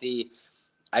want to see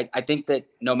 – I think that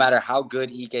no matter how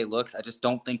good Ige looks, I just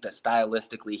don't think that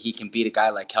stylistically he can beat a guy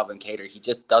like Kelvin Cater. He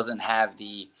just doesn't have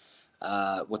the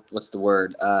what's the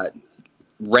word?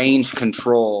 Range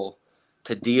control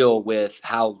to deal with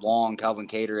how long Kelvin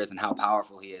Cater is and how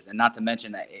powerful he is. And not to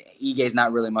mention that Ige's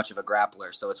not really much of a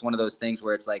grappler. So it's one of those things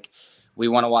where it's like we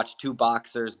want to watch two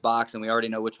boxers box and we already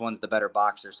know which one's the better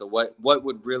boxer. So what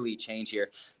would really change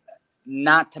here?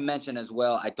 Not to mention as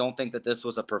well, I don't think that this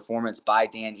was a performance by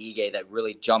Dan Ige that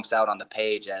really jumps out on the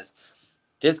page as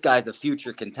this guy's a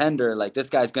future contender. Like this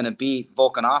guy's going to beat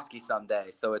Volkanovski someday.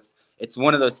 So it's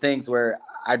one of those things where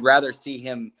I'd rather see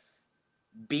him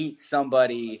beat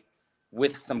somebody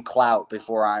with some clout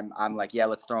before I'm like, yeah,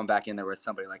 let's throw him back in there with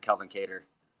somebody like Kelvin Cater.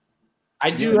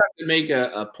 I do have to make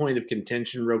a point of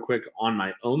contention real quick on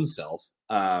my own self.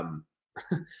 In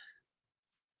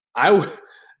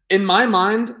my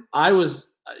mind,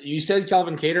 you said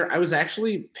Kelvin Cater. I was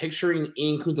actually picturing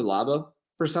Ian Kuntalaba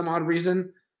for some odd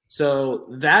reason. So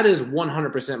that is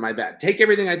 100% my bad. Take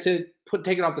everything I said,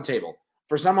 take it off the table.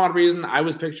 For some odd reason, I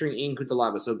was picturing Ian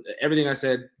Kuntalaba. So everything I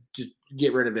said, just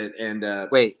get rid of it. And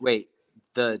wait,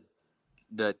 the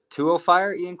 205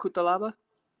 fire Ian Kuntalaba?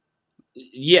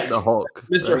 Yes, the Hulk,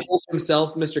 Mr. right? Hulk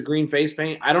himself, Mr. Green Face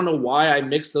Paint. I don't know why I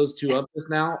mixed those two up just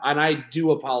now, and I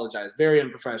do apologize. Very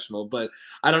unprofessional, but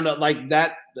I don't know, like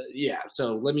that. Yeah.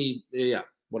 So let me,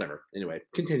 whatever. Anyway,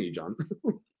 continue, John.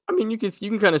 I mean, you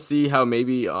can kind of see how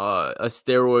maybe a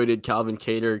steroided Calvin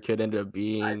Cater could end up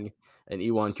being an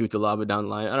Iwan Kutalaba down the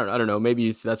line. I don't know.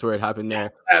 Maybe that's where it happened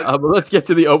there. But let's get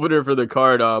to the opener for the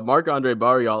card. Marc-Andre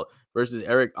Barriault versus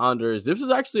Eric Anders. This was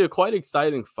actually a quite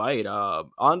exciting fight.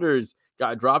 Anders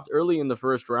got dropped early in the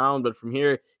first round, but from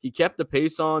here, he kept the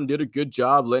pace on, did a good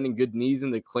job landing good knees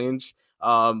in the clinch.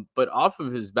 But off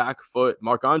of his back foot,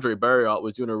 Marc-Andre Barriault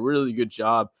was doing a really good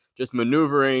job just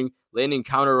maneuvering, landing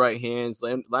counter right hands,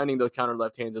 landing the counter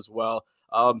left hands as well.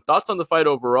 Thoughts on the fight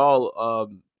overall,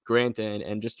 Grant,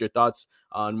 and just your thoughts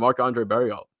on Marc-Andre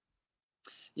Barriault?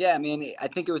 Yeah, I mean, I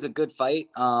think it was a good fight.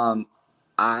 I'm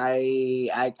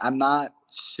not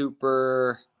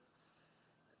super.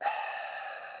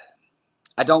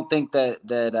 I don't think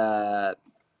that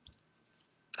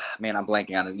Man, I'm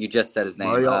blanking on his. You just said his name.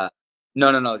 Mario?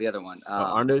 No, the other one.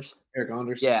 Anders? Eric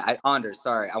Anders. Yeah, Anders.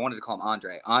 Sorry, I wanted to call him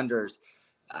Andre. Anders.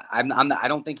 I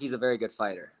don't think he's a very good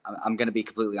fighter. I'm going to be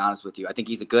completely honest with you. I think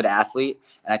he's a good athlete,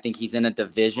 and I think he's in a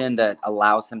division that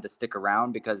allows him to stick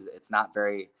around because it's not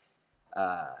very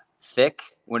thick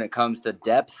when it comes to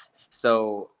depth.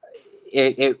 So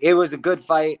it was a good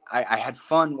fight. I had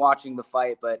fun watching the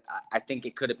fight, but I think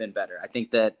it could have been better. I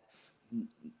think that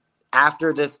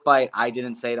after this fight, I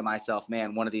didn't say to myself,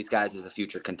 man, one of these guys is a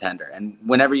future contender. And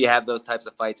whenever you have those types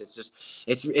of fights,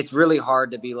 it's really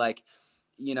hard to be like,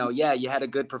 yeah, you had a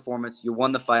good performance. You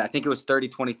won the fight. I think it was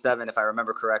 30-27, if I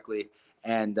remember correctly.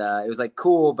 And it was like,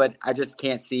 cool, but I just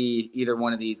can't see either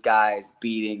one of these guys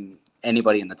beating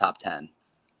anybody in the top 10.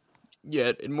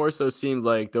 Yeah, it more so seems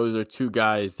like those are two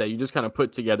guys that you just kind of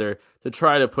put together to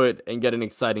try to put and get an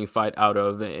exciting fight out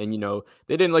of. And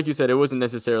they didn't, like you said, it wasn't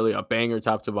necessarily a banger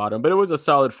top to bottom, but it was a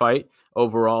solid fight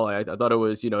overall. I thought it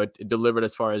was, it delivered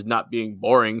as far as not being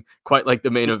boring, quite like the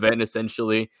main event,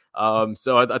 essentially.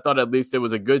 So I thought at least it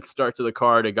was a good start to the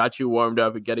card. It got you warmed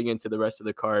up and getting into the rest of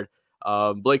the card.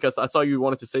 Blake, I saw you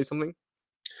wanted to say something.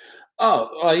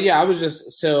 Yeah, I was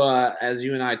just as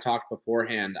you and I talked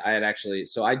beforehand, I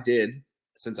did,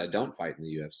 since I don't fight in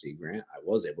the UFC, Grant, I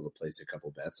was able to place a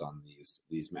couple bets on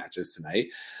these matches tonight.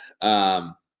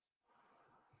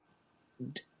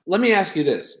 Let me ask you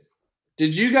this.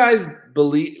 Did you guys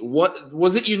believe, what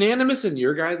was it unanimous in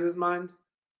your guys' mind?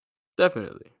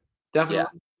 Definitely. Yeah.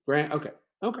 Grant, okay.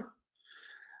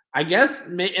 I guess,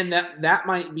 and that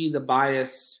might be the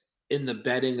bias in the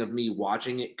betting of me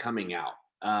watching it coming out.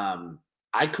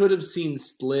 I could have seen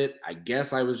split. I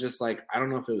guess I was just like, I don't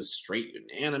know if it was straight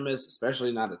unanimous,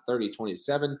 especially not at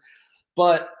 30-27.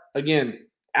 But again,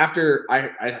 after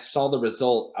I saw the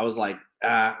result, I was like,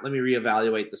 let me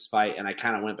reevaluate this fight. And I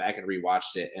kind of went back and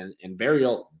rewatched it. And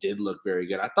Barrios did look very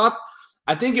good.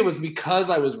 I think it was because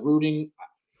I was rooting.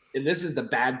 And this is the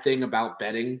bad thing about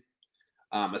betting,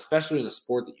 especially in a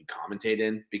sport that you commentate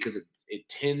in, because it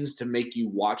tends to make you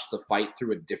watch the fight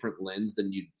through a different lens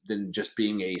than just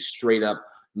being a straight up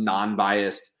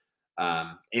non-biased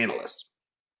analyst.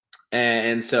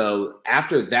 And so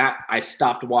after that, I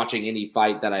stopped watching any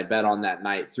fight that I bet on that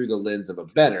night through the lens of a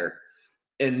bettor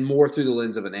and more through the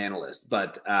lens of an analyst.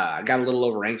 But I got a little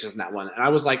over anxious in that one. And I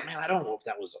was like, man, I don't know if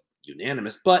that was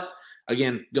unanimous. But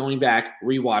again, going back,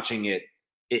 rewatching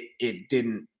it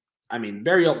didn't. I mean,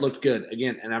 Barrios looked good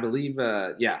again. And I believe,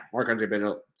 Marc-Andre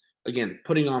Barrios, again,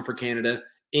 putting on for Canada,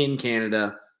 in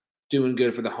Canada, doing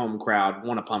good for the home crowd,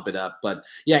 want to pump it up. But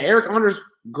yeah, Eric Anders,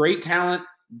 great talent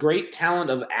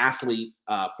of athlete,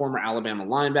 former Alabama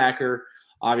linebacker.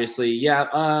 Obviously,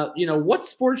 yeah. What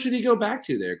sport should he go back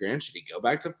to there, Grant? Should he go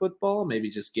back to football? Maybe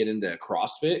just get into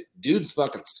CrossFit? Dude's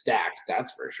fucking stacked,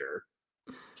 that's for sure.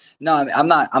 No, I mean,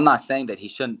 I'm not saying that he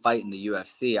shouldn't fight in the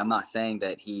UFC. I'm not saying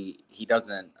that he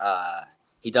doesn't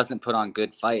put on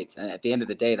good fights. And at the end of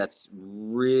the day,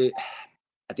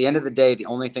 the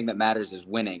only thing that matters is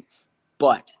winning.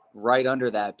 But right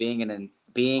under that, being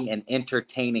an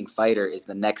entertaining fighter is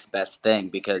the next best thing,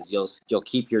 because you'll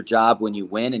keep your job when you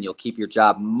win, and you'll keep your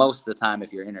job most of the time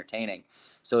if you're entertaining.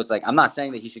 So it's like, I'm not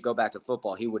saying that he should go back to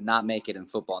football. He would not make it in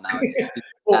football nowadays. He's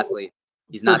an athlete.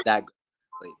 He's not that good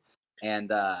athlete.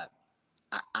 And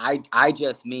I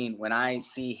just mean, when I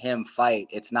see him fight,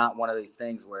 it's not one of these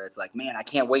things where it's like, man, I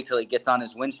can't wait till he gets on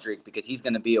his win streak because he's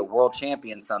going to be a world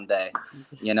champion someday.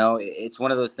 It's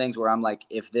one of those things where I'm like,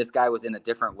 if this guy was in a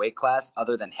different weight class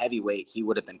other than heavyweight, he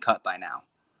would have been cut by now.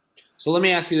 So let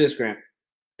me ask you this, Grant,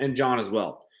 and John as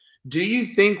well. Do you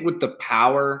think with the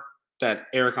power that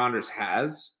Eric Anders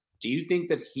has, do you think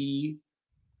that he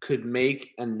could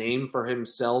make a name for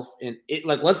himself in it?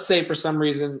 Like, let's say for some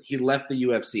reason he left the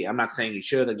UFC. I'm not saying he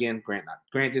should. Again, Grant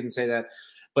didn't say that.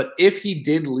 But if he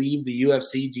did leave the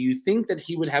UFC, do you think that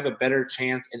he would have a better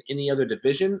chance in any other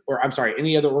division, or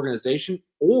any other organization?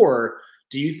 Or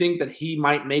do you think that he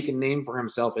might make a name for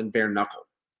himself in bare knuckle?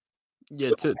 Yeah,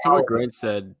 to what Grant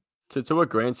said, to what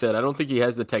Grant said, I don't think he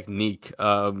has the technique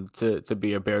to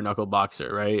be a bare knuckle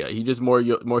boxer, right? He just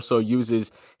more so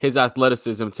uses his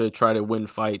athleticism to try to win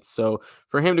fights. So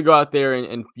for him to go out there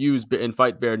and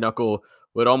fight bare knuckle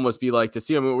would almost be like to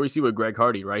see him. We see with Greg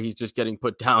Hardy, right? He's just getting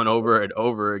put down over and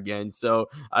over again. So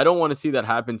I don't want to see that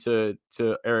happen to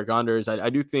Eric Anders. I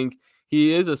do think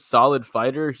he is a solid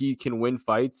fighter. He can win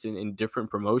fights in different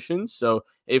promotions. So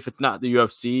if it's not the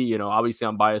UFC, obviously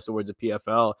I'm biased towards the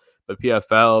PFL, but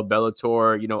PFL,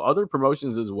 Bellator, other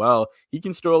promotions as well, he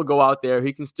can still go out there.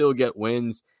 He can still get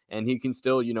wins, and he can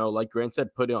still, like Grant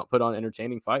said, put on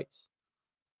entertaining fights.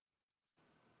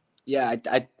 Yeah,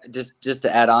 I just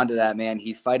to add on to that, man,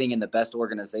 he's fighting in the best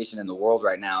organization in the world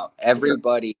right now.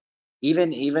 Everybody, even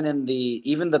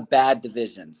the bad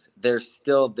divisions, they're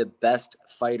still the best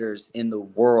fighters in the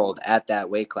world at that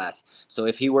weight class. So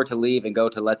if he were to leave and go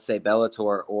to, let's say,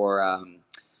 Bellator or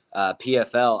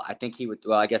PFL, I think he would.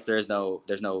 Well, I guess there's no.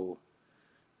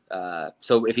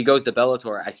 So if he goes to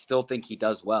Bellator, I still think he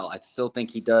does well. I still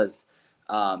think he does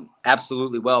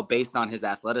absolutely well based on his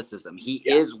athleticism. He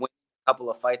is winning a couple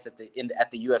of fights at the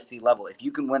UFC level. If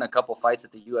you can win a couple fights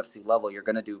at the UFC level, you're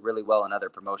going to do really well in other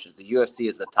promotions. The UFC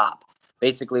is the top.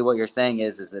 Basically, what you're saying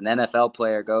is an NFL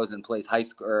player goes and plays high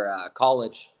school or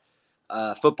college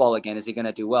football again. Is he going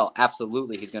to do well?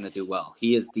 Absolutely, he's going to do well.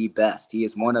 He is the best. He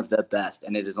is one of the best,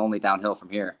 and it is only downhill from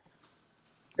here.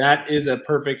 That is a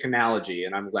perfect analogy,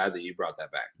 and I'm glad that you brought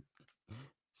that back.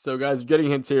 So, guys,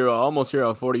 getting into almost here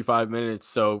on 45 minutes.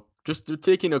 So, just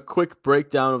taking a quick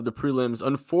breakdown of the prelims.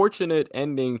 Unfortunate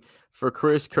ending for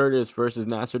Chris Curtis versus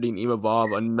Nasruddin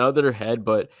Imavov. Another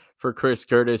headbutt for Chris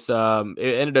Curtis. It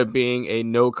ended up being a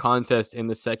no contest in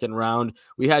the second round.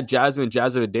 We had Jasmine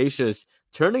Jasudavicius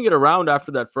turning it around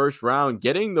after that first round,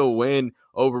 getting the win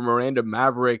over Miranda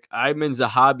Maverick. Ayman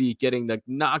Zahabi getting the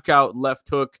knockout left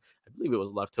hook. I believe it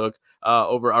was left hook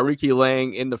over Ariki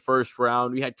Lang in the first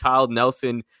round. We had Kyle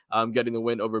Nelson getting the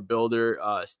win over Builder.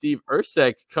 Steve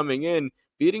Erceg coming in,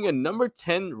 beating a number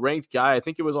 10 ranked guy. I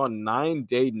think it was on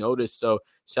 9-day notice. So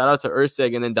shout out to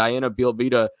Erceg. And then Diana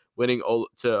Bielbita winning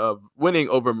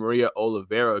over Maria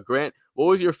Oliveira. Grant, what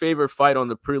was your favorite fight on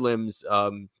the prelims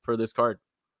for this card?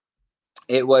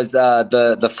 It was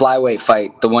the flyweight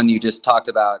fight, the one you just talked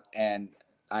about, and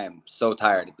I am so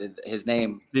tired. His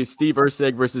name is Steve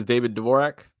Erceg versus David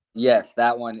Dvorak. Yes,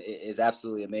 that one is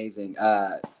absolutely amazing.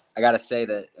 I got to say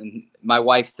that my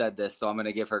wife said this, so I'm going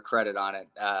to give her credit on it.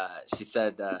 She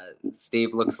said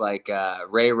Steve looks like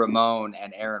Ray Ramon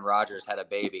and Aaron Rodgers had a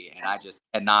baby, and I just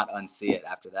cannot unsee it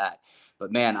after that.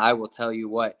 But, man, I will tell you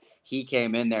what, he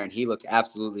came in there, and he looked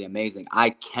absolutely amazing. I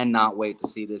cannot wait to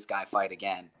see this guy fight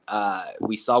again.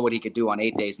 We saw what he could do on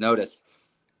 8 days' notice.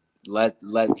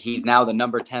 He's now the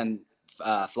number 10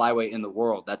 flyweight in the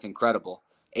world. That's incredible.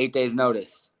 8 days'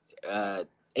 notice.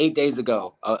 8 days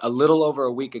ago, a little over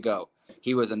a week ago,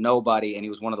 he was a nobody and he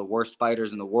was one of the worst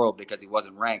fighters in the world because he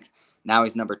wasn't ranked. Now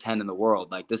he's number 10 in the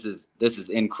world. Like this is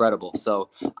incredible. So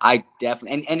I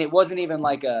definitely and it wasn't even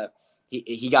like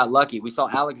he got lucky. We saw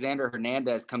Alexander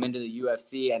Hernandez come into the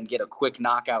UFC and get a quick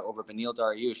knockout over Beneil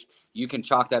Dariush. You can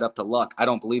chalk that up to luck. I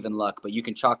don't believe in luck, but you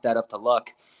can chalk that up to luck.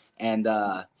 And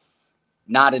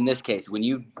not in this case. When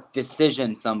you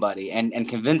decision somebody and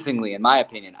convincingly, in my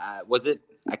opinion,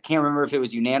 I can't remember if it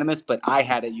was unanimous, but I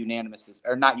had it unanimous,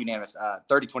 or not unanimous,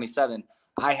 30-27.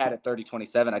 I had it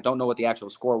 30-27. I don't know what the actual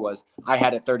score was. I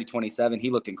had it 30-27. He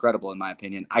looked incredible, in my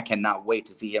opinion. I cannot wait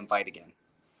to see him fight again.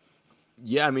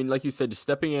 Yeah, I mean, like you said, just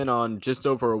stepping in on just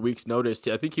over a week's notice.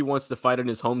 I think he wants to fight in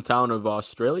his hometown of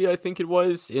Australia, I think it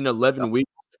was, in 11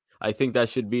 weeks. I think that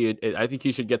should be it. I think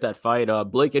he should get that fight.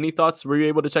 Blake, any thoughts? Were you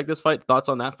able to check this fight? Thoughts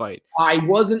on that fight? I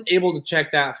wasn't able to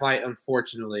check that fight,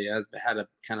 unfortunately. I had a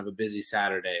kind of a busy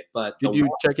Saturday. But did you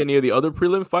check any of the other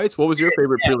prelim fights? What was your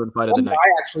favorite prelim fight of the night?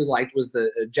 I actually liked was the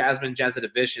Jasmine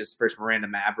Jasudavicius versus Miranda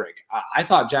Maverick. I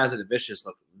thought Jasudavicius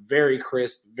looked very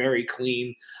crisp, very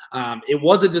clean. It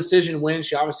was a decision win.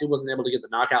 She obviously wasn't able to get the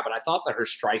knockout, but I thought that her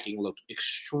striking looked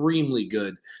extremely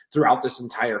good throughout this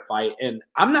entire fight. And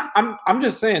I'm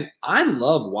just saying, I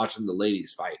love watching the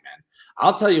ladies fight, man.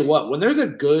 I'll tell you what, when there's a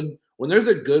good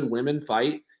women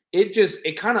fight,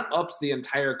 it kind of ups the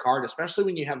entire card, especially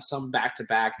when you have some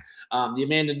back-to-back. The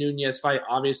Amanda Nunes fight,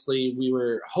 obviously, we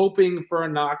were hoping for a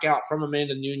knockout from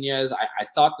Amanda Nunes. I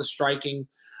thought the striking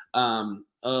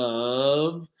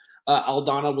of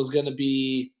Aldana was going to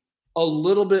be a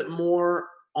little bit more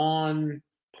on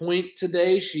point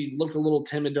today. She looked a little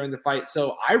timid during the fight.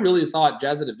 So I really thought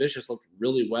Jasudavicius looked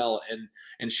really well,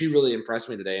 and she really impressed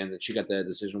me today, and that she got the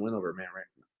decision win over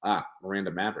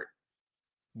Miranda Maverick.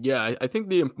 Yeah, I think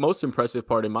the most impressive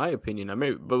part, in my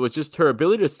opinion, but was just her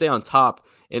ability to stay on top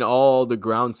in all the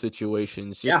ground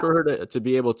situations. Just for her to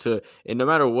be able to, and no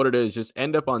matter what it is, just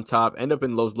end up on top, end up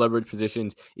in those leverage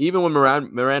positions. Even when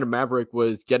Miranda Maverick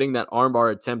was getting that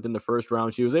armbar attempt in the first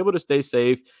round, she was able to stay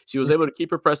safe. She was able to keep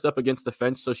her pressed up against the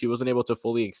fence, so she wasn't able to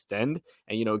fully extend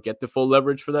and get the full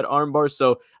leverage for that armbar.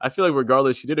 So I feel like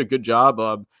regardless, she did a good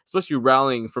job, especially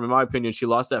rallying. From, in my opinion, she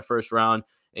lost that first round.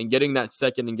 And getting that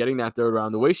second and getting that third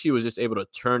round, the way she was just able to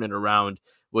turn it around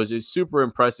was super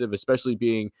impressive, especially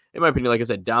being, in my opinion, like I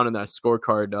said, down in that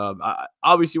scorecard. I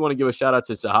obviously want to give a shout out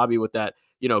to Zahabi with that,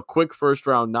 quick first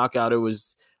round knockout. It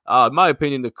was, in my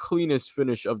opinion, the cleanest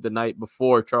finish of the night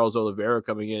before Charles Oliveira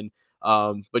coming in.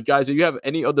 But guys, if you have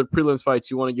any other prelims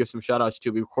fights you want to give some shout outs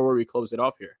to before we close it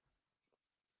off here,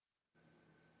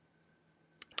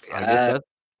 I guess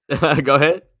that's go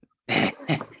ahead.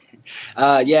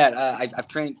 I've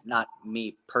trained, not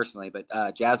me personally,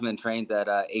 but Jasmine trains at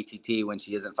ATT when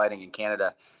she isn't fighting in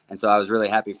Canada. And so I was really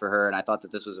happy for her. And I thought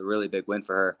that this was a really big win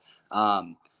for her.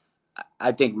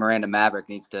 I think Miranda Maverick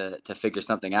needs to figure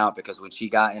something out, because when she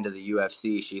got into the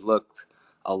UFC, she looked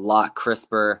a lot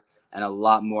crisper and a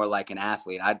lot more like an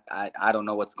athlete. I don't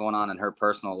know what's going on in her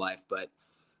personal life, but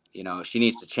she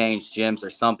needs to change gyms or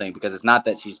something, because it's not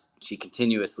that she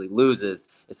continuously loses.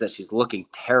 It's that she's looking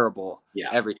terrible.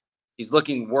 Yeah. She's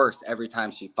looking worse every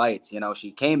time she fights.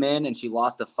 She came in and she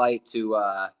lost a fight to,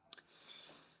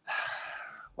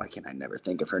 why can't I never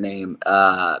think of her name?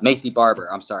 Macy Barber.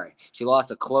 I'm sorry. She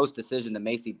lost a close decision to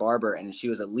Macy Barber, and she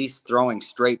was at least throwing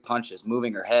straight punches,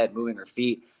 moving her head, moving her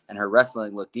feet, and her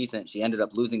wrestling looked decent. She ended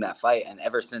up losing that fight. And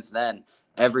ever since then,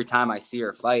 every time I see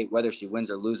her fight, whether she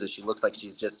wins or loses, she looks like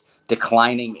she's just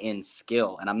declining in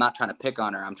skill. And I'm not trying to pick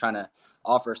on her. I'm trying to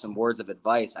offer some words of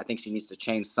advice. I think she needs to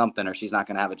change something, or she's not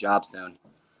going to have a job soon.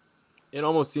 It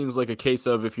almost seems like a case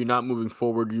of, if you're not moving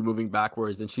forward, you're moving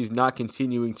backwards, and she's not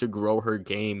continuing to grow her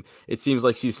game. It seems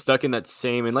like she's stuck in that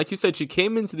same, and like you said, she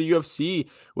came into the UFC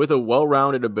with a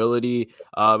well-rounded ability.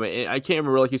 And I can't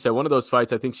remember, like you said, one of those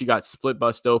fights, I think she got split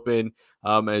bust open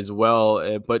as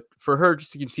well. But for her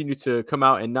just to continue to come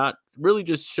out and not really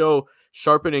just show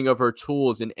sharpening of her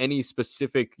tools in any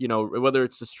specific, whether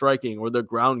it's the striking or the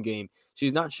ground game,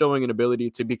 she's not showing an ability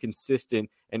to be consistent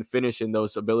and finish in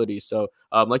those abilities. So,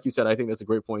 like you said, I think that's a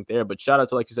great point there. But shout out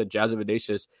to, like you said, Jasmine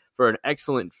Vidacious for an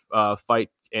excellent fight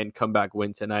and comeback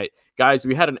win tonight. Guys,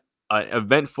 we had an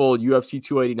eventful UFC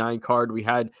 289 card. We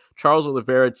had Charles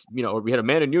Oliveira, we had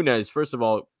Amanda Nunes, first of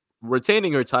all,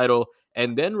 retaining her title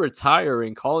and then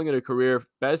retiring, calling it a career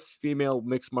best female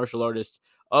mixed martial artist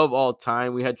of all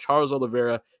time. We had Charles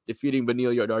Oliveira defeating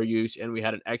Beneil Dariush, and we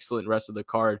had an excellent rest of the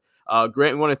card.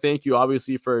 Grant, we want to thank you,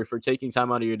 obviously, for taking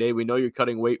time out of your day. We know you're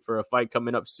cutting weight for a fight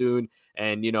coming up soon,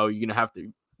 and, you're going to have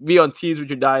to be on tees with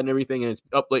your diet and everything, and it's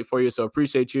up late for you, so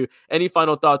appreciate you. Any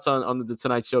final thoughts on the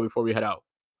tonight's show before we head out?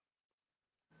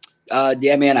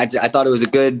 Yeah, man, I thought it was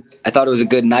a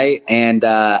good night, and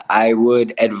I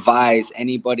would advise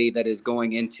anybody that is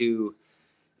going into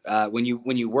when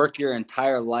you work your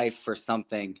entire life for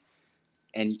something,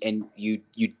 and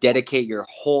you dedicate your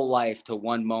whole life to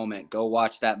one moment, go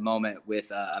watch that moment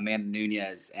with Amanda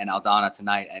Nunes and Aldana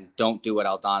tonight, and don't do what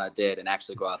Aldana did and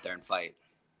actually go out there and fight.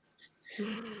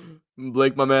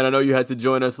 Blake, my man, I know you had to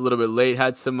join us a little bit late.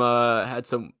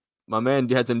 My man,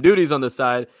 you had some duties on the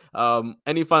side.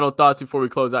 Any final thoughts before we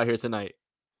close out here tonight?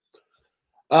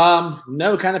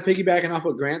 No, kind of piggybacking off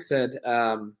what Grant said.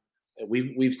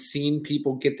 We've seen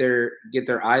people get their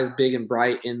eyes big and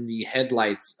bright in the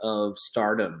headlights of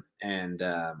stardom, and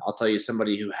I'll tell you,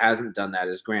 somebody who hasn't done that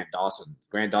is Grant Dawson.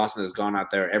 Grant Dawson has gone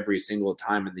out there every single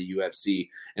time in the UFC,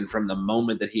 and from the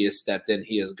moment that he has stepped in,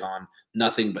 he has gone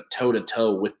nothing but toe to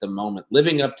toe with the moment,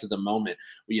 living up to the moment.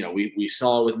 We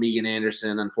saw it with Megan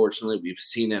Anderson. Unfortunately, we've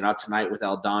seen it tonight with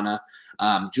Aldana.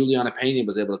 Juliana Pena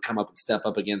was able to come up and step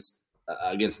up against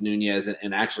Nunes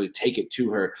and actually take it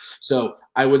to her. So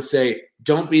I would say,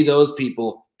 don't be those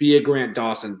people. Be a Grant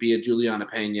Dawson, be a Juliana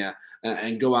Pena,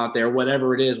 and go out there,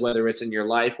 whatever it is, whether it's in your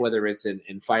life, whether it's in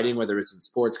fighting, whether it's in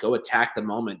sports, go attack the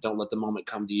moment. Don't let the moment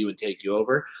come to you and take you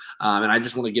over. And I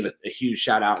just want to give a huge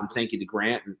shout out and thank you to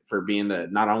Grant for being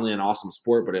not only an awesome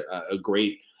sport, but a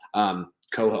great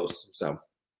co-host. So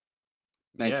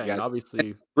thank you, guys.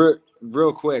 Obviously,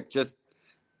 real quick, just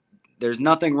there's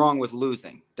nothing wrong with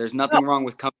losing. There's nothing wrong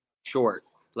with coming short.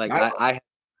 Like I have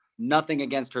nothing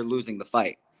against her losing the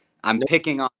fight. I'm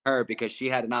picking on her because she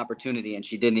had an opportunity and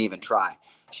she didn't even try.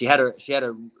 She had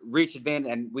a reach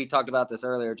advantage, and we talked about this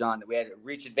earlier, John. We had a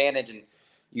reach advantage, and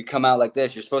you come out like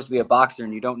this. You're supposed to be a boxer,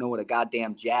 and you don't know what a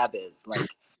goddamn jab is. Like,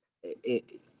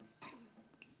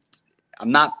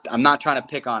 I'm not trying to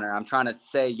pick on her. I'm trying to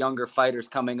say, younger fighters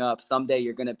coming up, someday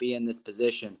you're going to be in this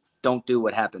position. Don't do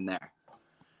what happened there.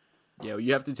 Yeah,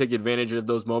 you have to take advantage of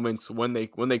those moments when they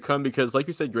come, because like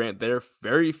you said, Grant, they're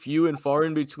very few and far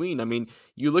in between. I mean,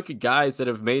 you look at guys that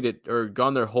have made it or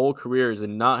gone their whole careers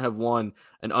and not have won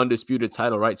an undisputed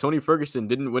title, right? Tony Ferguson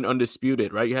didn't win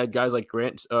undisputed, right? You had guys like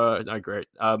Cowboy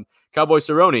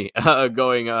Cerrone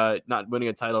going not winning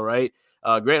a title, right?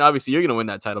 Grant, obviously you're gonna win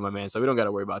that title, my man, so we don't got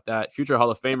to worry about that. Future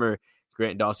Hall of Famer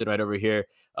Grant Dawson right over here.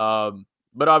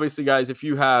 But obviously, guys, if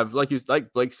you have, like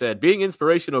Blake said, being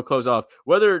inspirational, close off,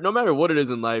 no matter what it is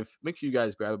in life, make sure you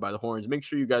guys grab it by the horns. Make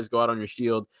sure you guys go out on your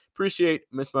shield. Appreciate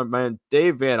my man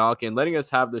Dave Van Auken letting us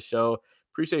have the show.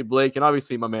 Appreciate Blake, and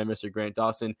obviously my man, Mr. Grant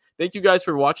Dawson. Thank you guys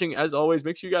for watching. As always,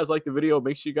 make sure you guys like the video.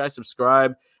 Make sure you guys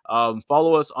subscribe.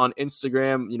 Follow us on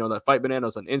Instagram, that Fight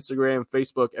Bananas on Instagram,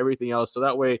 Facebook, everything else. So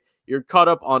that way you're caught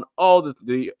up on all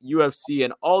the UFC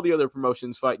and all the other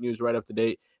promotions, fight news right up to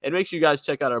date. And make sure you guys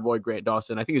check out our boy Grant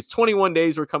Dawson. I think it's 21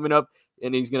 days we're coming up,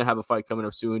 and he's going to have a fight coming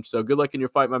up soon. So good luck in your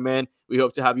fight, my man. We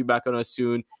hope to have you back on us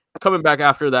soon. Coming back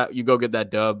after that, you go get that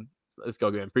dub. Let's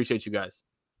go, man. Appreciate you guys.